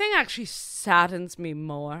 nothing actually saddens me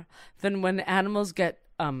more than when animals get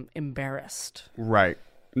embarrassed. Right.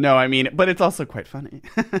 No, I mean, but it's also quite funny.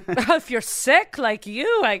 If you're sick like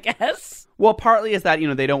you, I guess. Well, partly is that,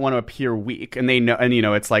 they don't want to appear weak, and they know, and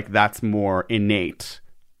it's like that's more innate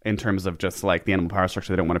in terms of just like the animal power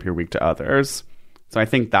structure. They don't want to appear weak to others. So I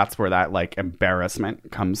think that's where that like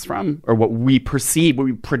embarrassment comes from, or what we perceive, what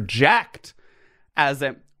we project as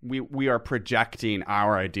we are projecting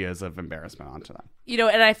our ideas of embarrassment onto them.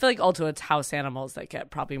 And I feel like also it's house animals that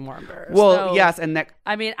get probably more embarrassed. Well, yes, and that...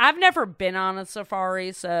 I mean, I've never been on a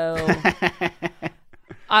safari, so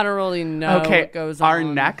I don't really know what goes on. Our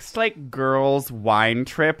next, like, girls' wine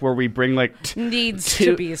trip where we bring, like... needs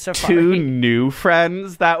to be a safari. 2 new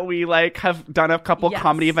friends that we, like, have done a couple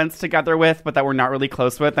comedy events together with, but that we're not really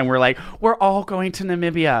close with, and we're like, we're all going to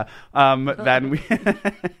Namibia. Then we...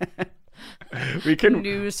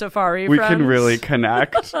 new Safari We friends. can really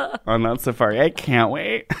connect on that Safari. I can't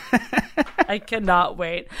wait. I cannot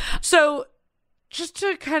wait. So just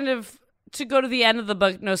to kind of to go to the end of the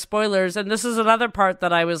book, no spoilers, and this is another part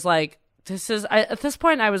that I was like, at this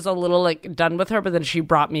point I was a little like done with her, but then she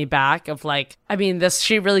brought me back of like, I mean,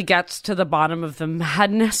 she really gets to the bottom of the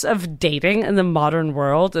madness of dating in the modern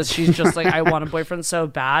world, as she's just like, I want a boyfriend so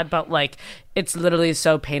bad, but like it's literally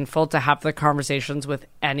so painful to have the conversations with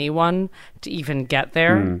anyone to even get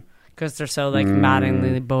there because they're so like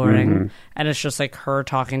maddeningly boring, and it's just like her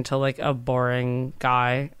talking to like a boring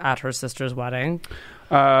guy at her sister's wedding.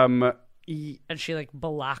 And she like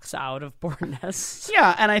blacks out of boredness.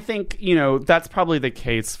 Yeah, and I think, that's probably the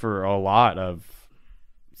case for a lot of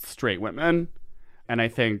straight women. And I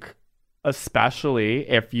think especially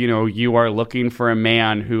if, you are looking for a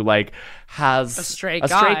man who like has a straight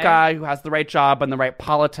guy who has the right job and the right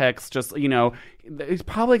politics, just, he's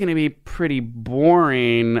probably going to be pretty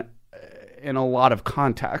boring in a lot of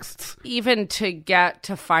contexts. Even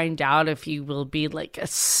to find out if you will be like a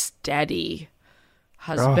steady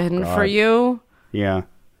husband for you. Yeah.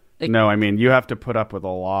 No, I mean, you have to put up with a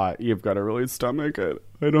lot. You've got to really stomach it.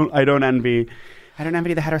 I don't envy the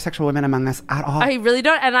heterosexual women among us at all. I really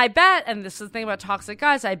don't. And I bet, and this is the thing about toxic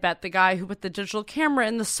guys, I bet the guy who put the digital camera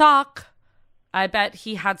in the sock, I bet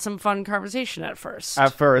he had some fun conversation at first.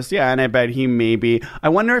 Yeah, and I bet he I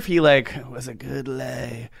wonder if he like was a good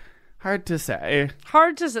lay. Hard to say.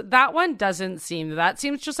 That one doesn't seem, that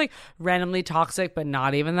seems just like randomly toxic, but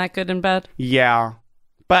not even that good in bed. Yeah.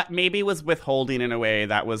 But maybe was withholding in a way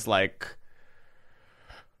that was like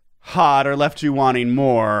hot or left you wanting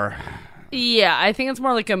more. Yeah, I think it's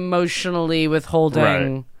more like emotionally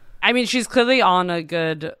withholding. Right. I mean, she's clearly on a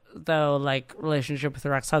good, though, like relationship with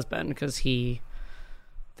her ex-husband because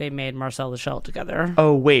they made Marcel the Shell together.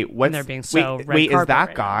 Oh, wait. And they're being so red wait, is carpet that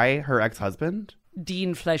right guy her ex-husband?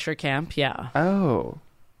 Dean Fleischer Camp, yeah. Oh.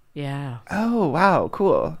 Yeah. Oh, wow.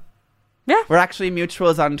 Cool. Yeah. We're actually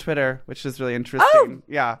mutuals on Twitter, which is really interesting. Oh,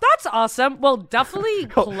 yeah. That's awesome. Well, definitely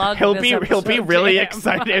plug he'll this be episode really to him.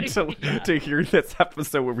 excited to hear this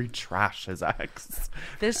episode where we trash his ex.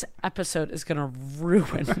 This episode is going to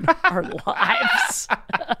ruin our lives.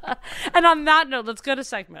 And on that note, let's go to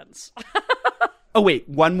segments. Oh, wait.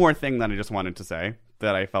 One more thing that I just wanted to say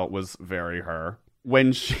that I felt was very her.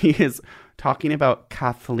 When she is talking about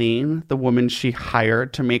Kathleen, the woman she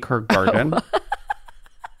hired to make her garden.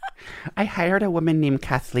 I hired a woman named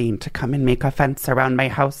Kathleen to come and make a fence around my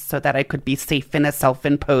house so that I could be safe in a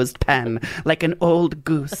self-imposed pen, like an old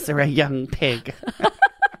goose or a young pig.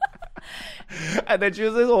 And then she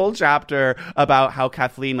has this whole chapter about how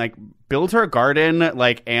Kathleen, like, built her garden,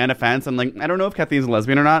 like, and a fence. And, like, I don't know if Kathleen's a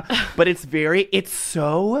lesbian or not, but it's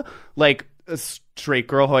so, like, a straight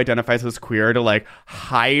girl who identifies as queer to, like,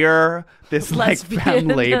 hire this, like, femme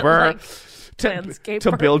labor.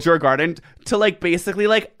 To build your garden, to like basically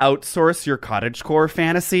like outsource your cottagecore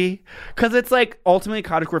fantasy, because it's like ultimately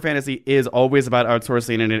cottagecore fantasy is always about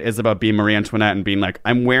outsourcing, and it is about being Marie Antoinette and being like,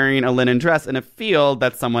 I'm wearing a linen dress in a field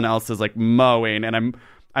that someone else is like mowing, and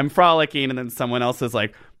I'm frolicking, and then someone else is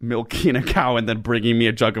like milking a cow and then bringing me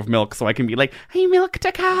a jug of milk so I can be like, I milked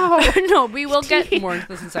a cow. No, we will get more into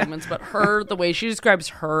this in segments, but the way she describes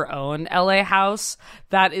her own LA house,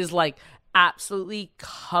 that is like absolutely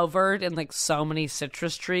covered in like so many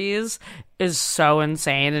citrus trees, is so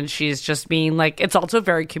insane. And she's just being like, it's also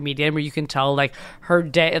very comedian where you can tell like her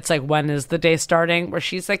day, it's like, when is the day starting, where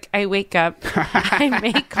she's like, I wake up, I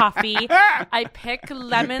make coffee, I pick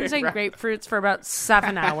lemons and grapefruits for about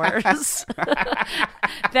 7 hours.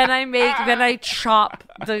 then I chop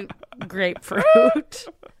the grapefruit.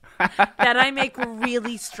 Then I make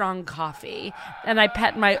really strong coffee, and I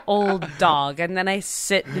pet my old dog, and then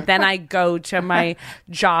then I go to my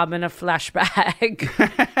job in a flesh bag.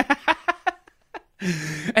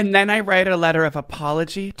 And then I write a letter of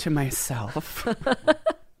apology to myself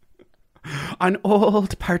on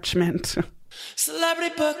old parchment.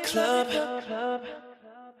 Celebrity Book Club.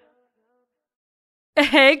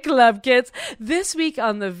 Hey, Club Kids. This week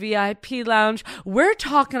on the VIP Lounge, we're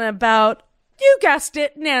talking about, you guessed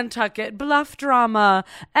it, Nantucket bluff drama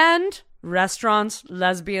and restaurants,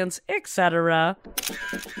 lesbians, etc.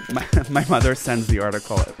 My mother sends the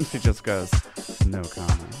article. She just goes, no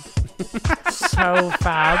comment. So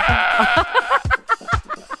fab.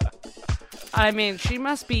 I mean, she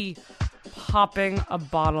must be popping a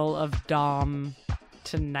bottle of Dom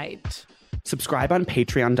tonight. Subscribe on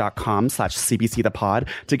patreon.com/CBCthepod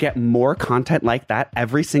to get more content like that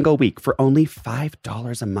every single week for only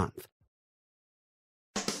 $5 a month.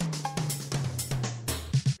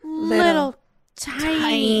 Little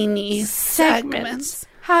tiny segments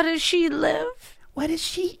How does she live? What does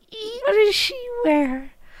she eat? What does she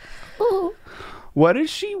wear? Ooh. What does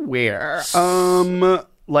she wear?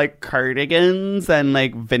 Like cardigans and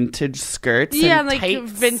like vintage skirts Yeah, and like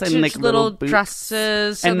tights vintage and like little boots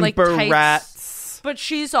dresses and like barrettes. tights. But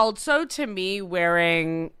she's also, to me,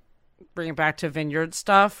 wearing, bring it back to Vineyard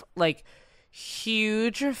stuff, like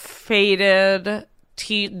huge faded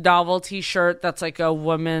novel t-shirt that's like a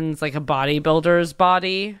woman's, like a bodybuilder's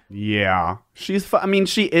body. Yeah. She's fun. I mean,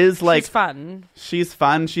 she is like... She's fun. She's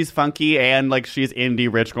fun. She's funky. And like she's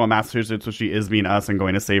indie rich girl Massachusetts, so she is being us and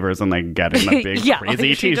going to Savers and like getting a big yeah, crazy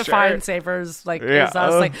like, she t-shirt. defines Savers like Yeah. is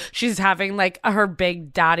us. Like she's having like her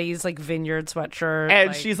big daddy's like Vineyard sweatshirt. And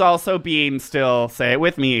like, she's also being still, say it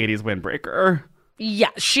with me, 80s windbreaker. yeah,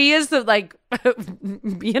 she is the like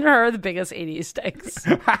me and her are the biggest 80s sticks.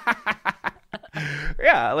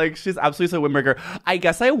 Yeah, like she's absolutely so windbreaker. I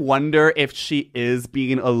guess I wonder if she is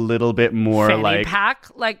being a little bit more Fanny like pack,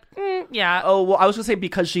 like yeah. Oh well, I was gonna say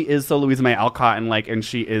because she is so Louisa May Alcott and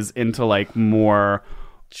she is into like more.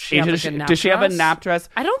 Does she have a nap dress?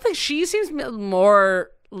 I don't think she seems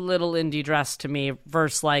more little indie dress to me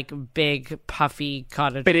versus like big puffy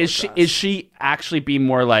cottage. But is she actually being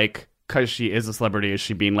more like, because she is a celebrity? Is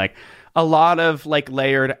she being like a lot of like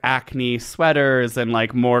layered acne sweaters and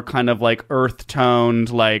like more kind of like earth toned,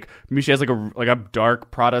 like maybe she has like a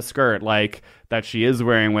dark Prada skirt like that she is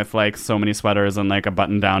wearing with like so many sweaters and like a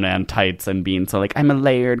button down and tights and being so like I'm a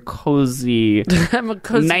layered cozy I'm a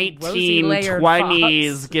cozy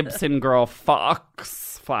 1920s Gibson girl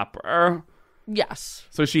fox flapper. Yes.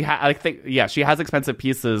 So she she has expensive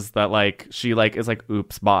pieces that like she like is like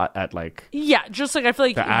oops bought at like just like I feel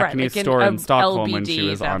like the Acne like store in Stockholm LBD when she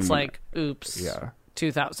was that's on like oops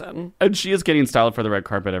 2000. And she is getting styled for the red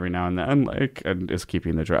carpet every now and then, like, and is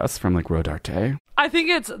keeping the dress from like Rodarte. I think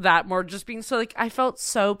it's that more just being so like I felt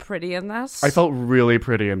so pretty in this. I felt really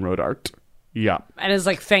pretty in Rodarte. Yeah. And is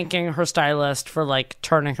like thanking her stylist for like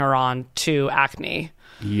turning her on to acne.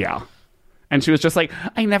 Yeah. And she was just like,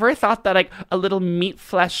 I never thought that like a little meat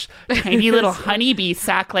flesh, tiny little honeybee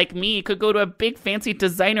sack like me could go to a big fancy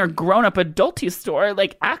designer grown-up adulty store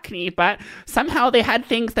like Acne, but somehow they had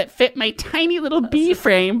things that fit my tiny little bee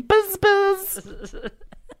frame. Buzz, buzz.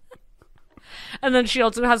 And then she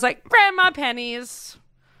also has like grandma pennies.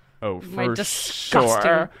 Oh, My for disgusting-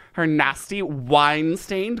 sure. Her nasty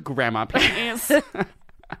wine-stained grandma panties.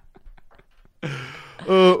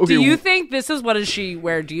 Okay. Do you think this is what does she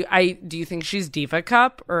wear? Do you think she's Diva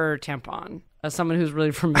Cup or tampon? As someone who's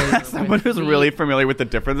really familiar really familiar with the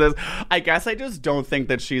differences, I guess I just don't think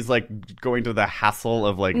that she's like going to the hassle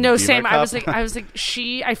of like no Diva same Cup. I was like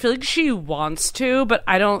I feel like she wants to, but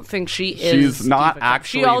I don't think she is. She's not Diva Cup.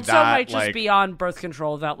 actually She also that, might just like- be on birth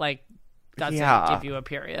control that like doesn't give you a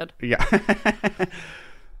period. Yeah.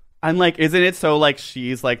 And like, isn't it so like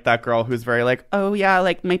she's like that girl who's very like, oh yeah,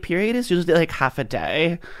 like my period is usually like half a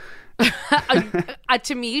day.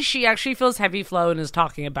 To me, she actually feels heavy flow and is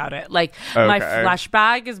talking about it. Like my flesh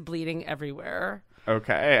bag is bleeding everywhere.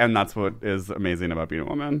 Okay, and that's what is amazing about being a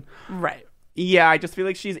woman. Right. Yeah, I just feel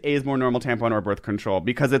like she's more normal tampon or birth control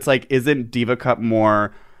because it's like, isn't Diva Cup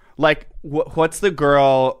more like what's the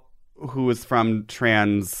girl who is from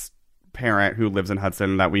trans parent who lives in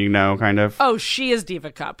Hudson that we know kind of? Oh, she is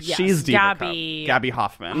Diva Cup. Yes, she's Diva Gabby Cup. Gabby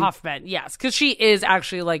Hoffman. Hoffman, yes, because she is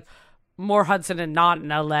actually like more Hudson and not in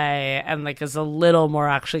LA, and like is a little more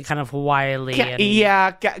actually kind of wily.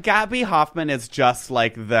 Gabby Hoffman is just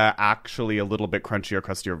like the actually a little bit crunchier,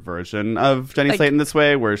 crustier version of Jenny Like, Slate in this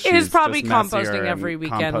way, where she's is probably just messier composting and every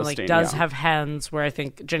weekend. And, like does have hens, where I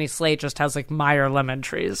think Jenny Slate just has like Meyer lemon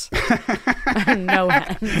trees. No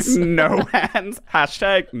hens. No hens.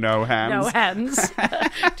 Hashtag no hens. No hens.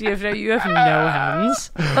 Do you have no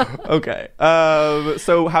hens? Okay.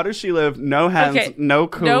 So how does she live? No hens. Okay. No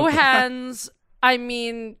coop. No hens. I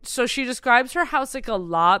mean, so she describes her house like a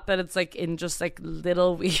lot, that it's like in just like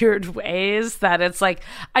little weird ways that it's like,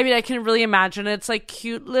 I mean, I can really imagine it's like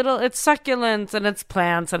cute little, it's succulents and it's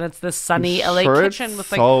plants and it's this sunny LA kitchen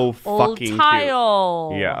with like so old fucking tile.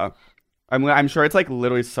 Cute. Yeah. I'm sure it's like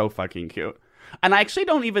literally so fucking cute. And I actually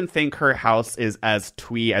don't even think her house is as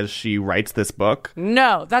twee as she writes this book.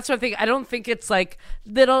 No, that's what I think. I don't think it's like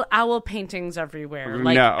little owl paintings everywhere.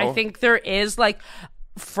 Like, No. I think there is like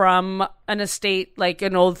from an estate, like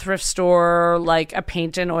an old thrift store, like a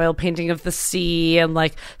oil painting of the sea, and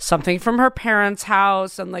like something from her parents'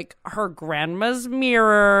 house, and like her grandma's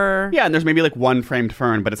mirror. Yeah, and there's maybe like one framed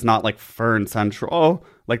fern, but it's not like fern central.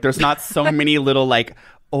 Like there's not so many little like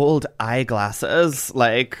old eyeglasses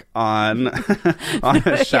like on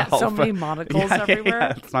a shelf. Yeah, so many monocles everywhere.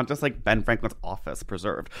 Yeah. It's not just like Ben Franklin's office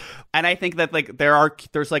preserved. And I think that like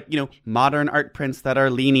there's like, you know, modern art prints that are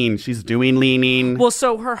leaning. She's doing leaning. Well,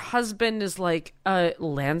 so her husband is like a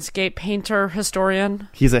landscape painter, historian.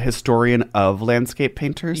 He's a historian of landscape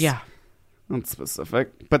painters. Yeah. That's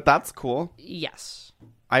specific, but that's cool. Yes.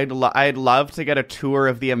 I'd love to get a tour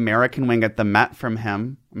of the American wing at the Met from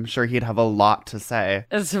him. I'm sure he'd have a lot to say.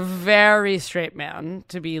 It's a very straight man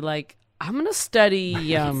to be like, I'm going to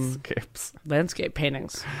study landscape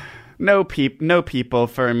paintings. No people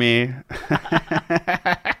for me.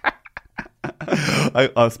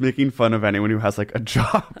 Us making fun of anyone who has like a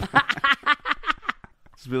job.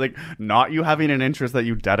 Just be like, not you having an interest that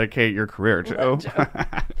you dedicate your career to.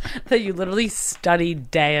 That you literally study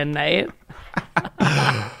day and night.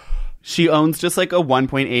 She owns just like a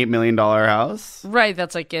 $1.8 million house. Right,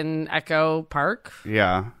 that's like in Echo Park.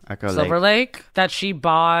 Yeah, Echo Silver Lake. That she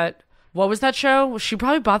bought. What was that show? She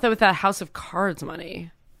probably bought that with that House of Cards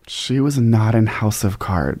money. She was not in House of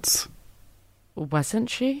Cards. Wasn't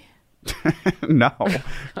she? No.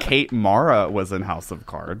 Kate Mara was in House of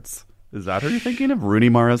Cards. Is that who you're thinking of? Rooney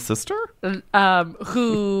Mara's sister?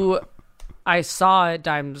 Who I saw at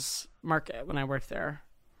Dimes Market when I worked there.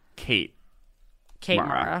 Kate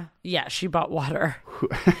Mara. Yeah, she bought water.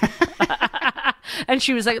 And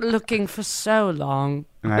she was like looking for so long.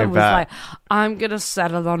 I was bet. like, I'm going to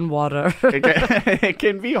settle on water. It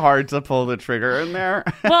can be hard to pull the trigger in there.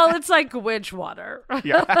 Well, it's like which water?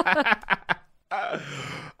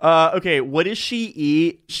 Okay, what does she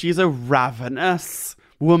eat? She's a ravenous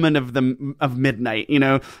woman of midnight. You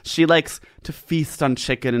know, she likes to feast on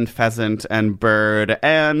chicken and pheasant and bird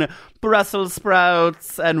and Brussels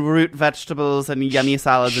sprouts and root vegetables and yummy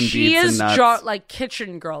salads and beets and nuts. She is like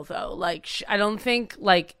kitchen girl though. Like I don't think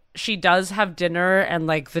like she does have dinner and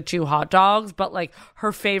like the 2 hot dogs, but like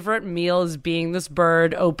her favorite meal is being this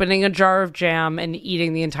bird, opening a jar of jam and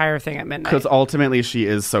eating the entire thing at midnight. Because ultimately she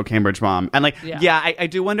is so Cambridge mom. And like, yeah, I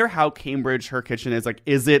do wonder how Cambridge, her kitchen is like,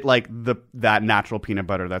 is it like that natural peanut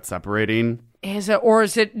butter that's separating? Is it, or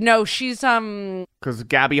is it, no, she's, because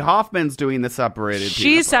Gabby Hoffman's doing the separated peanut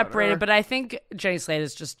she's butter. separated, but I think Jenny Slate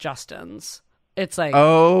is just Justin's. It's like,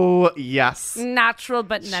 oh yes, natural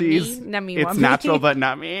but nummy. It's natural but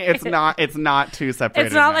nummy. It's not too separated.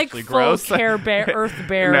 It's not like gross. full Care Bear, Earth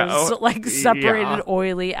Bears, No. like separated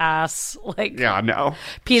oily ass, like no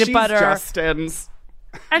peanut she's butter. Justin's.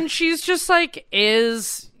 And she's just like,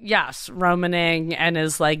 Romaning and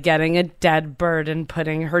is like getting a dead bird and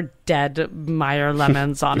putting her dead Meyer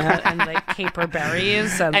lemons on it and like caper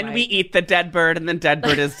berries. And like, we eat the dead bird, and the dead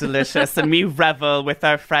bird is delicious, and we revel with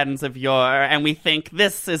our friends of yore, and we think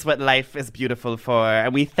this is what life is beautiful for,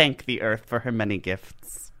 and we thank the earth for her many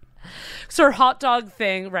gifts. So her hot dog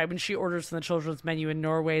thing, right, when she orders from the children's menu in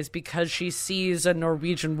Norway is because she sees a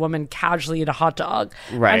Norwegian woman casually eat a hot dog.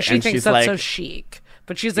 Right. And she thinks she's that's like, so chic.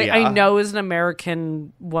 But she's like, Yeah. I know as an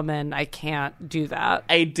American woman, I can't do that.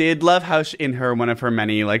 I did love how in one of her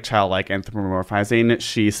many like childlike anthropomorphizing,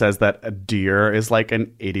 she says that a deer is like an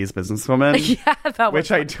 80s businesswoman. Yeah, that was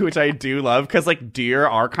which I do love, because like deer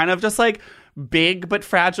are kind of just like big but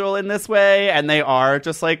fragile in this way, and they are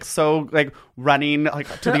just like so like running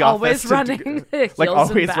like to the always office, running, like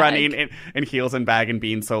always bag. running in heels and bag and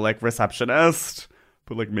being so like receptionist,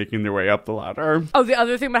 but like making their way up the ladder. Oh, the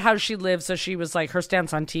other thing about how she lives, so she was like, her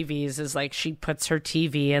stance on TVs is like she puts her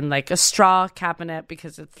TV in like a straw cabinet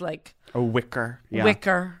because it's like A wicker.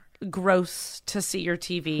 gross to see your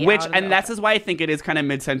TV. Which, and that's why I think it is kind of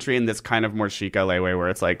mid-century in this kind of more chic LA way, where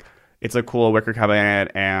it's like, it's a cool wicker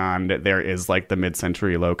cabinet, and there is like the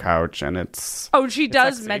mid-century low couch, and it's... Oh, she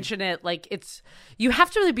does sexy. mention it. Like, it's... You have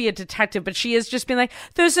to really be a detective, but she is just being like,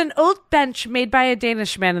 there's an old bench made by a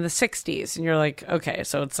Danish man in the 60s. And you're like, okay,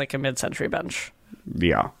 so it's like a mid-century bench.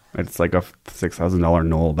 Yeah, it's like a $6,000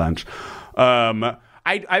 Knoll bench.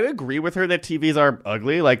 I agree with her that TVs are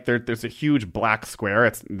ugly. Like, there's a huge black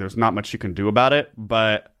square. There's not much you can do about it,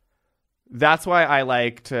 but... That's why I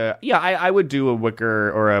like to... Yeah, I would do a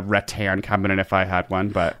wicker or a rattan cabinet if I had one,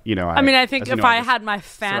 but, you know... I think if I had my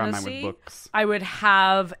surround mine with fantasy, books. I would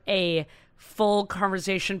have a full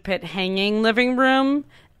conversation pit hanging living room,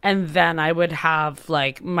 and then I would have,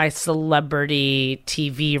 like, my celebrity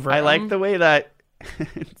TV room. I like the way that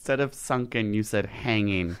instead of sunken, you said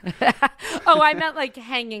hanging. Oh, I meant, like,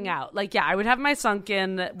 hanging out. Like, yeah, I would have my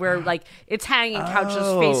sunken where, like, it's hanging,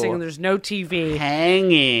 couches facing, and there's no TV.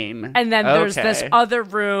 Hanging. And then there's Okay. this other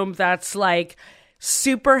room that's like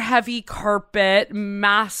super heavy carpet,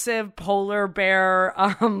 massive polar bear,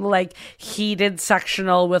 like heated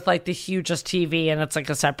sectional with like the hugest TV, and it's like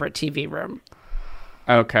a separate TV room.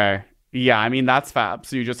 Okay. Yeah, I mean, that's fab.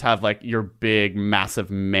 So you just have like your big,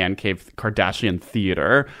 massive man cave Kardashian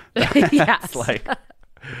theater. Yes. Like,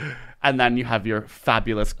 and then you have your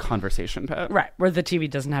fabulous conversation pit. Right, where the TV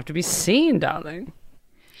doesn't have to be seen, darling.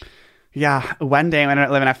 Yeah, one day when I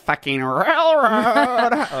live in a fucking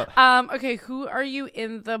railroad. Okay, who are you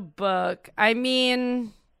in the book? I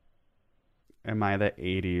mean, Am I the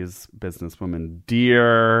 80s businesswoman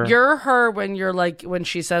dear? you're her when you're like, when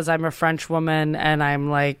she says, I'm a French woman, and I'm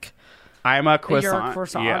like, I'm a croissant. you're a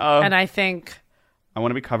croissant. Yeah. And I think I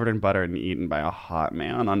want to be covered in butter and eaten by a hot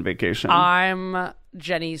man on vacation. I'm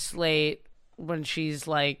Jenny Slate when she's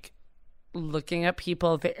like looking at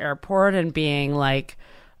people at the airport and being like,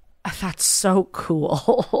 that's so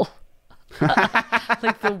cool.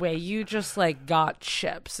 Like the way you just like got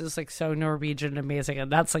chips is like so Norwegian and amazing, and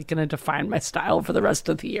that's like gonna define my style for the rest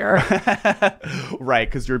of the year. Right,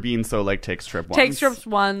 because you're being so like take strip ones. Take strips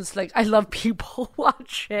ones, like I love people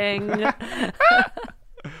watching.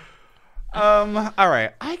 All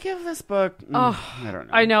right, I give this book. I don't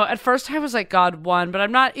know. I know. At first, I was like, God won, but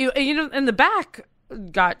I'm not. You know, in the back,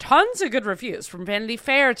 got tons of good reviews from Vanity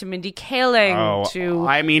Fair to Mindy Kaling to.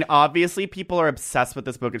 I mean, obviously, people are obsessed with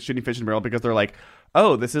this book at Shooting Fish in Barrel because they're like,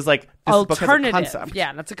 oh, this is like this book has a alternative. concept.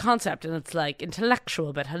 Yeah, and it's a concept, and it's like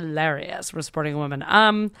intellectual but hilarious. We're supporting a woman.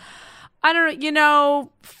 I don't know. You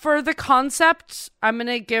know, for the concept, I'm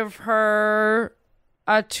gonna give her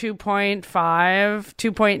a 2.5,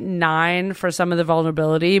 2.9 for some of the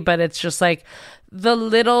vulnerability, but it's just like the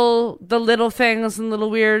little things and little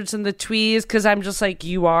weirds and the twees, because I'm just like,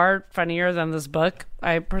 you are funnier than this book,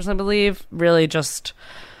 I personally believe. Really just,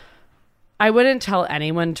 I wouldn't tell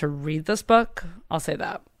anyone to read this book. I'll say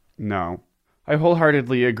that. No, I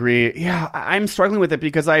wholeheartedly agree. Yeah, I'm struggling with it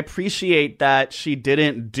because I appreciate that she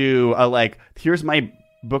didn't do a like, here's my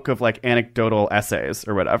book of like anecdotal essays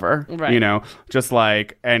or whatever, right? You know, just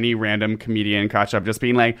like any random comedian catch up, just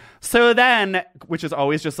being like, so then, which is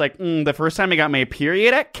always just like, the first time I got my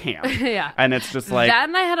period at camp. Yeah. And it's just like,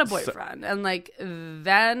 then I had a boyfriend, and like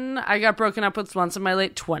then I got broken up with once in my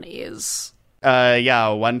late 20s. Yeah,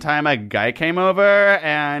 one time a guy came over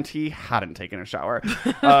and he hadn't taken a shower.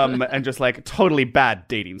 And just like totally bad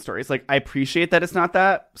dating stories. Like, I appreciate that it's not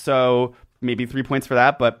that, so maybe 3 points for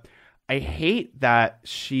that, but I hate that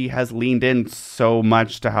she has leaned in so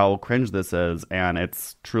much to how cringe this is, and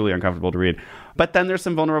it's truly uncomfortable to read. But then there's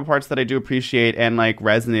some vulnerable parts that I do appreciate and like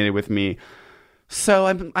resonated with me. So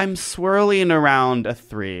I'm swirling around a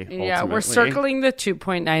 3. Yeah, we're ultimately. circling the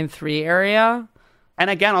 2.93 area. And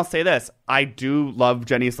again, I'll say this: I do love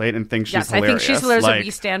Jenny Slate and think she's hilarious. I think she's hilarious. Like, and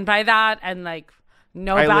we stand by that, and like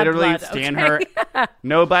no I bad literally blood. stand Okay? her.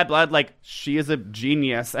 No bad blood. Like, she is a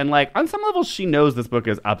genius, and like on some level, she knows this book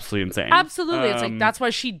is absolutely insane. Absolutely, it's like that's why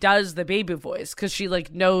she does the baby voice, because she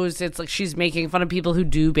like knows it's like she's making fun of people who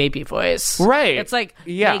do baby voice. Right. It's like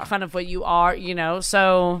Yeah. make fun of what you are, you know.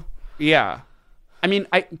 So Yeah, I mean,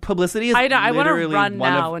 publicity is. I know. I want to literally run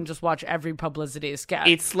one now of, and just watch every publicity sketch.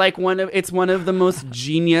 It's like one of the most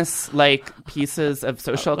genius like pieces of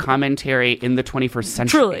social commentary in the 21st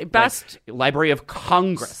century. Truly, Like, best Library of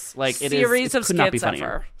Congress. Like it is. series It of could not be skits funnier.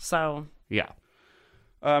 ever. So Yeah.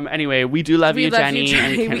 Anyway, we do love we you, love Jenny, you,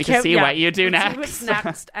 and Jenny. we can't wait to see what you do Let's next. see what's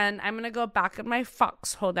next, and I'm gonna go back in my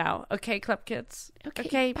foxhole now. Okay, Club Kids.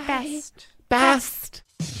 Okay, best. Best.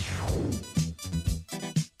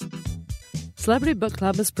 Celebrity Book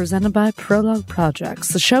Club is presented by Prologue Projects.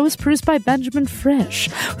 The show is produced by Benjamin Frisch,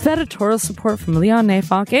 with editorial support from Leon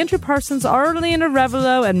Nafok, Andrew Parsons, Arlene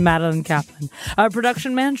Arevalo, and Madeline Kaplan. Our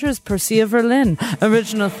production manager is Percia Verlin.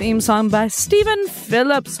 Original theme song by Stephen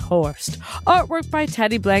Phillips Horst. Artwork by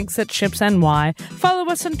Teddy Blanks at Chips NY.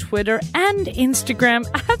 Follow us on Twitter and Instagram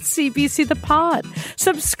at CBC The Pod.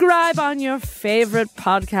 Subscribe on your favorite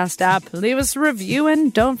podcast app. Leave us a review,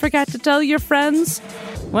 and don't forget to tell your friends,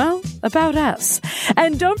 well, about us.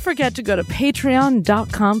 And don't forget to go to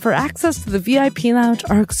patreon.com for access to the VIP Lounge,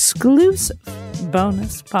 our exclusive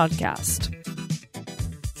bonus podcast.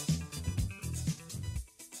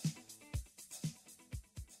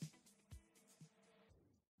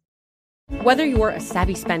 Whether you're a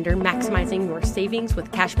savvy spender maximizing your savings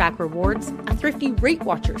with cashback rewards, a thrifty rate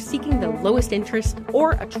watcher seeking the lowest interest,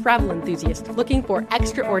 or a travel enthusiast looking for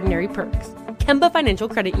extraordinary perks, Kemba Financial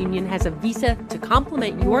Credit Union has a visa to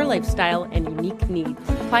complement your lifestyle and unique needs.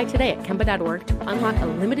 Apply today at Kemba.org to unlock a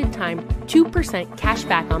limited time 2% cash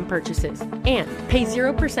back on purchases and pay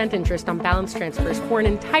 0% interest on balance transfers for an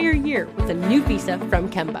entire year with a new visa from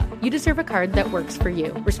Kemba. You deserve a card that works for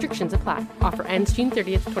you. Restrictions apply. Offer ends June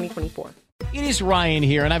 30th, 2024. It is Ryan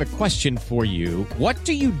here, and I have a question for you. What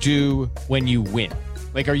do you do when you win?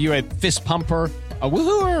 Like, are you a fist pumper? A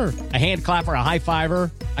woohooer, a hand clapper, a high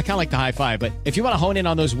fiver. I kind of like the high five, but if you want to hone in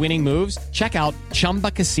on those winning moves, check out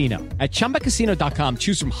Chumba Casino. At ChumbaCasino.com,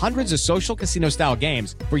 choose from hundreds of social casino style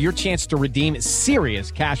games for your chance to redeem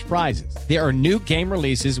serious cash prizes. There are new game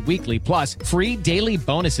releases weekly, plus free daily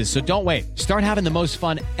bonuses. So don't wait. Start having the most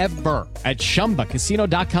fun ever at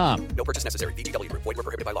ChumbaCasino.com. No purchase necessary. VGW Group. Void where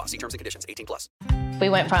prohibited by law. See terms and conditions. 18+. We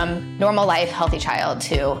went from normal life, healthy child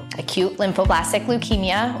to acute lymphoblastic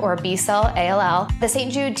leukemia, or B-cell ALL. The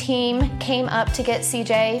St. Jude team came up to get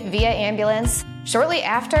CJ via ambulance. Shortly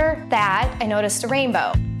after that, I noticed a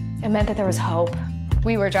rainbow. It meant that there was hope.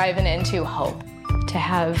 We were driving into hope. To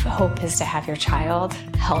have hope is to have your child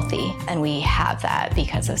healthy, and we have that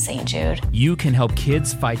because of St. Jude. You can help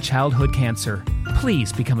kids fight childhood cancer.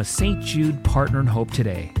 Please become a St. Jude Partner in Hope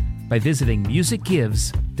today by visiting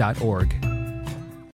musicgives.org.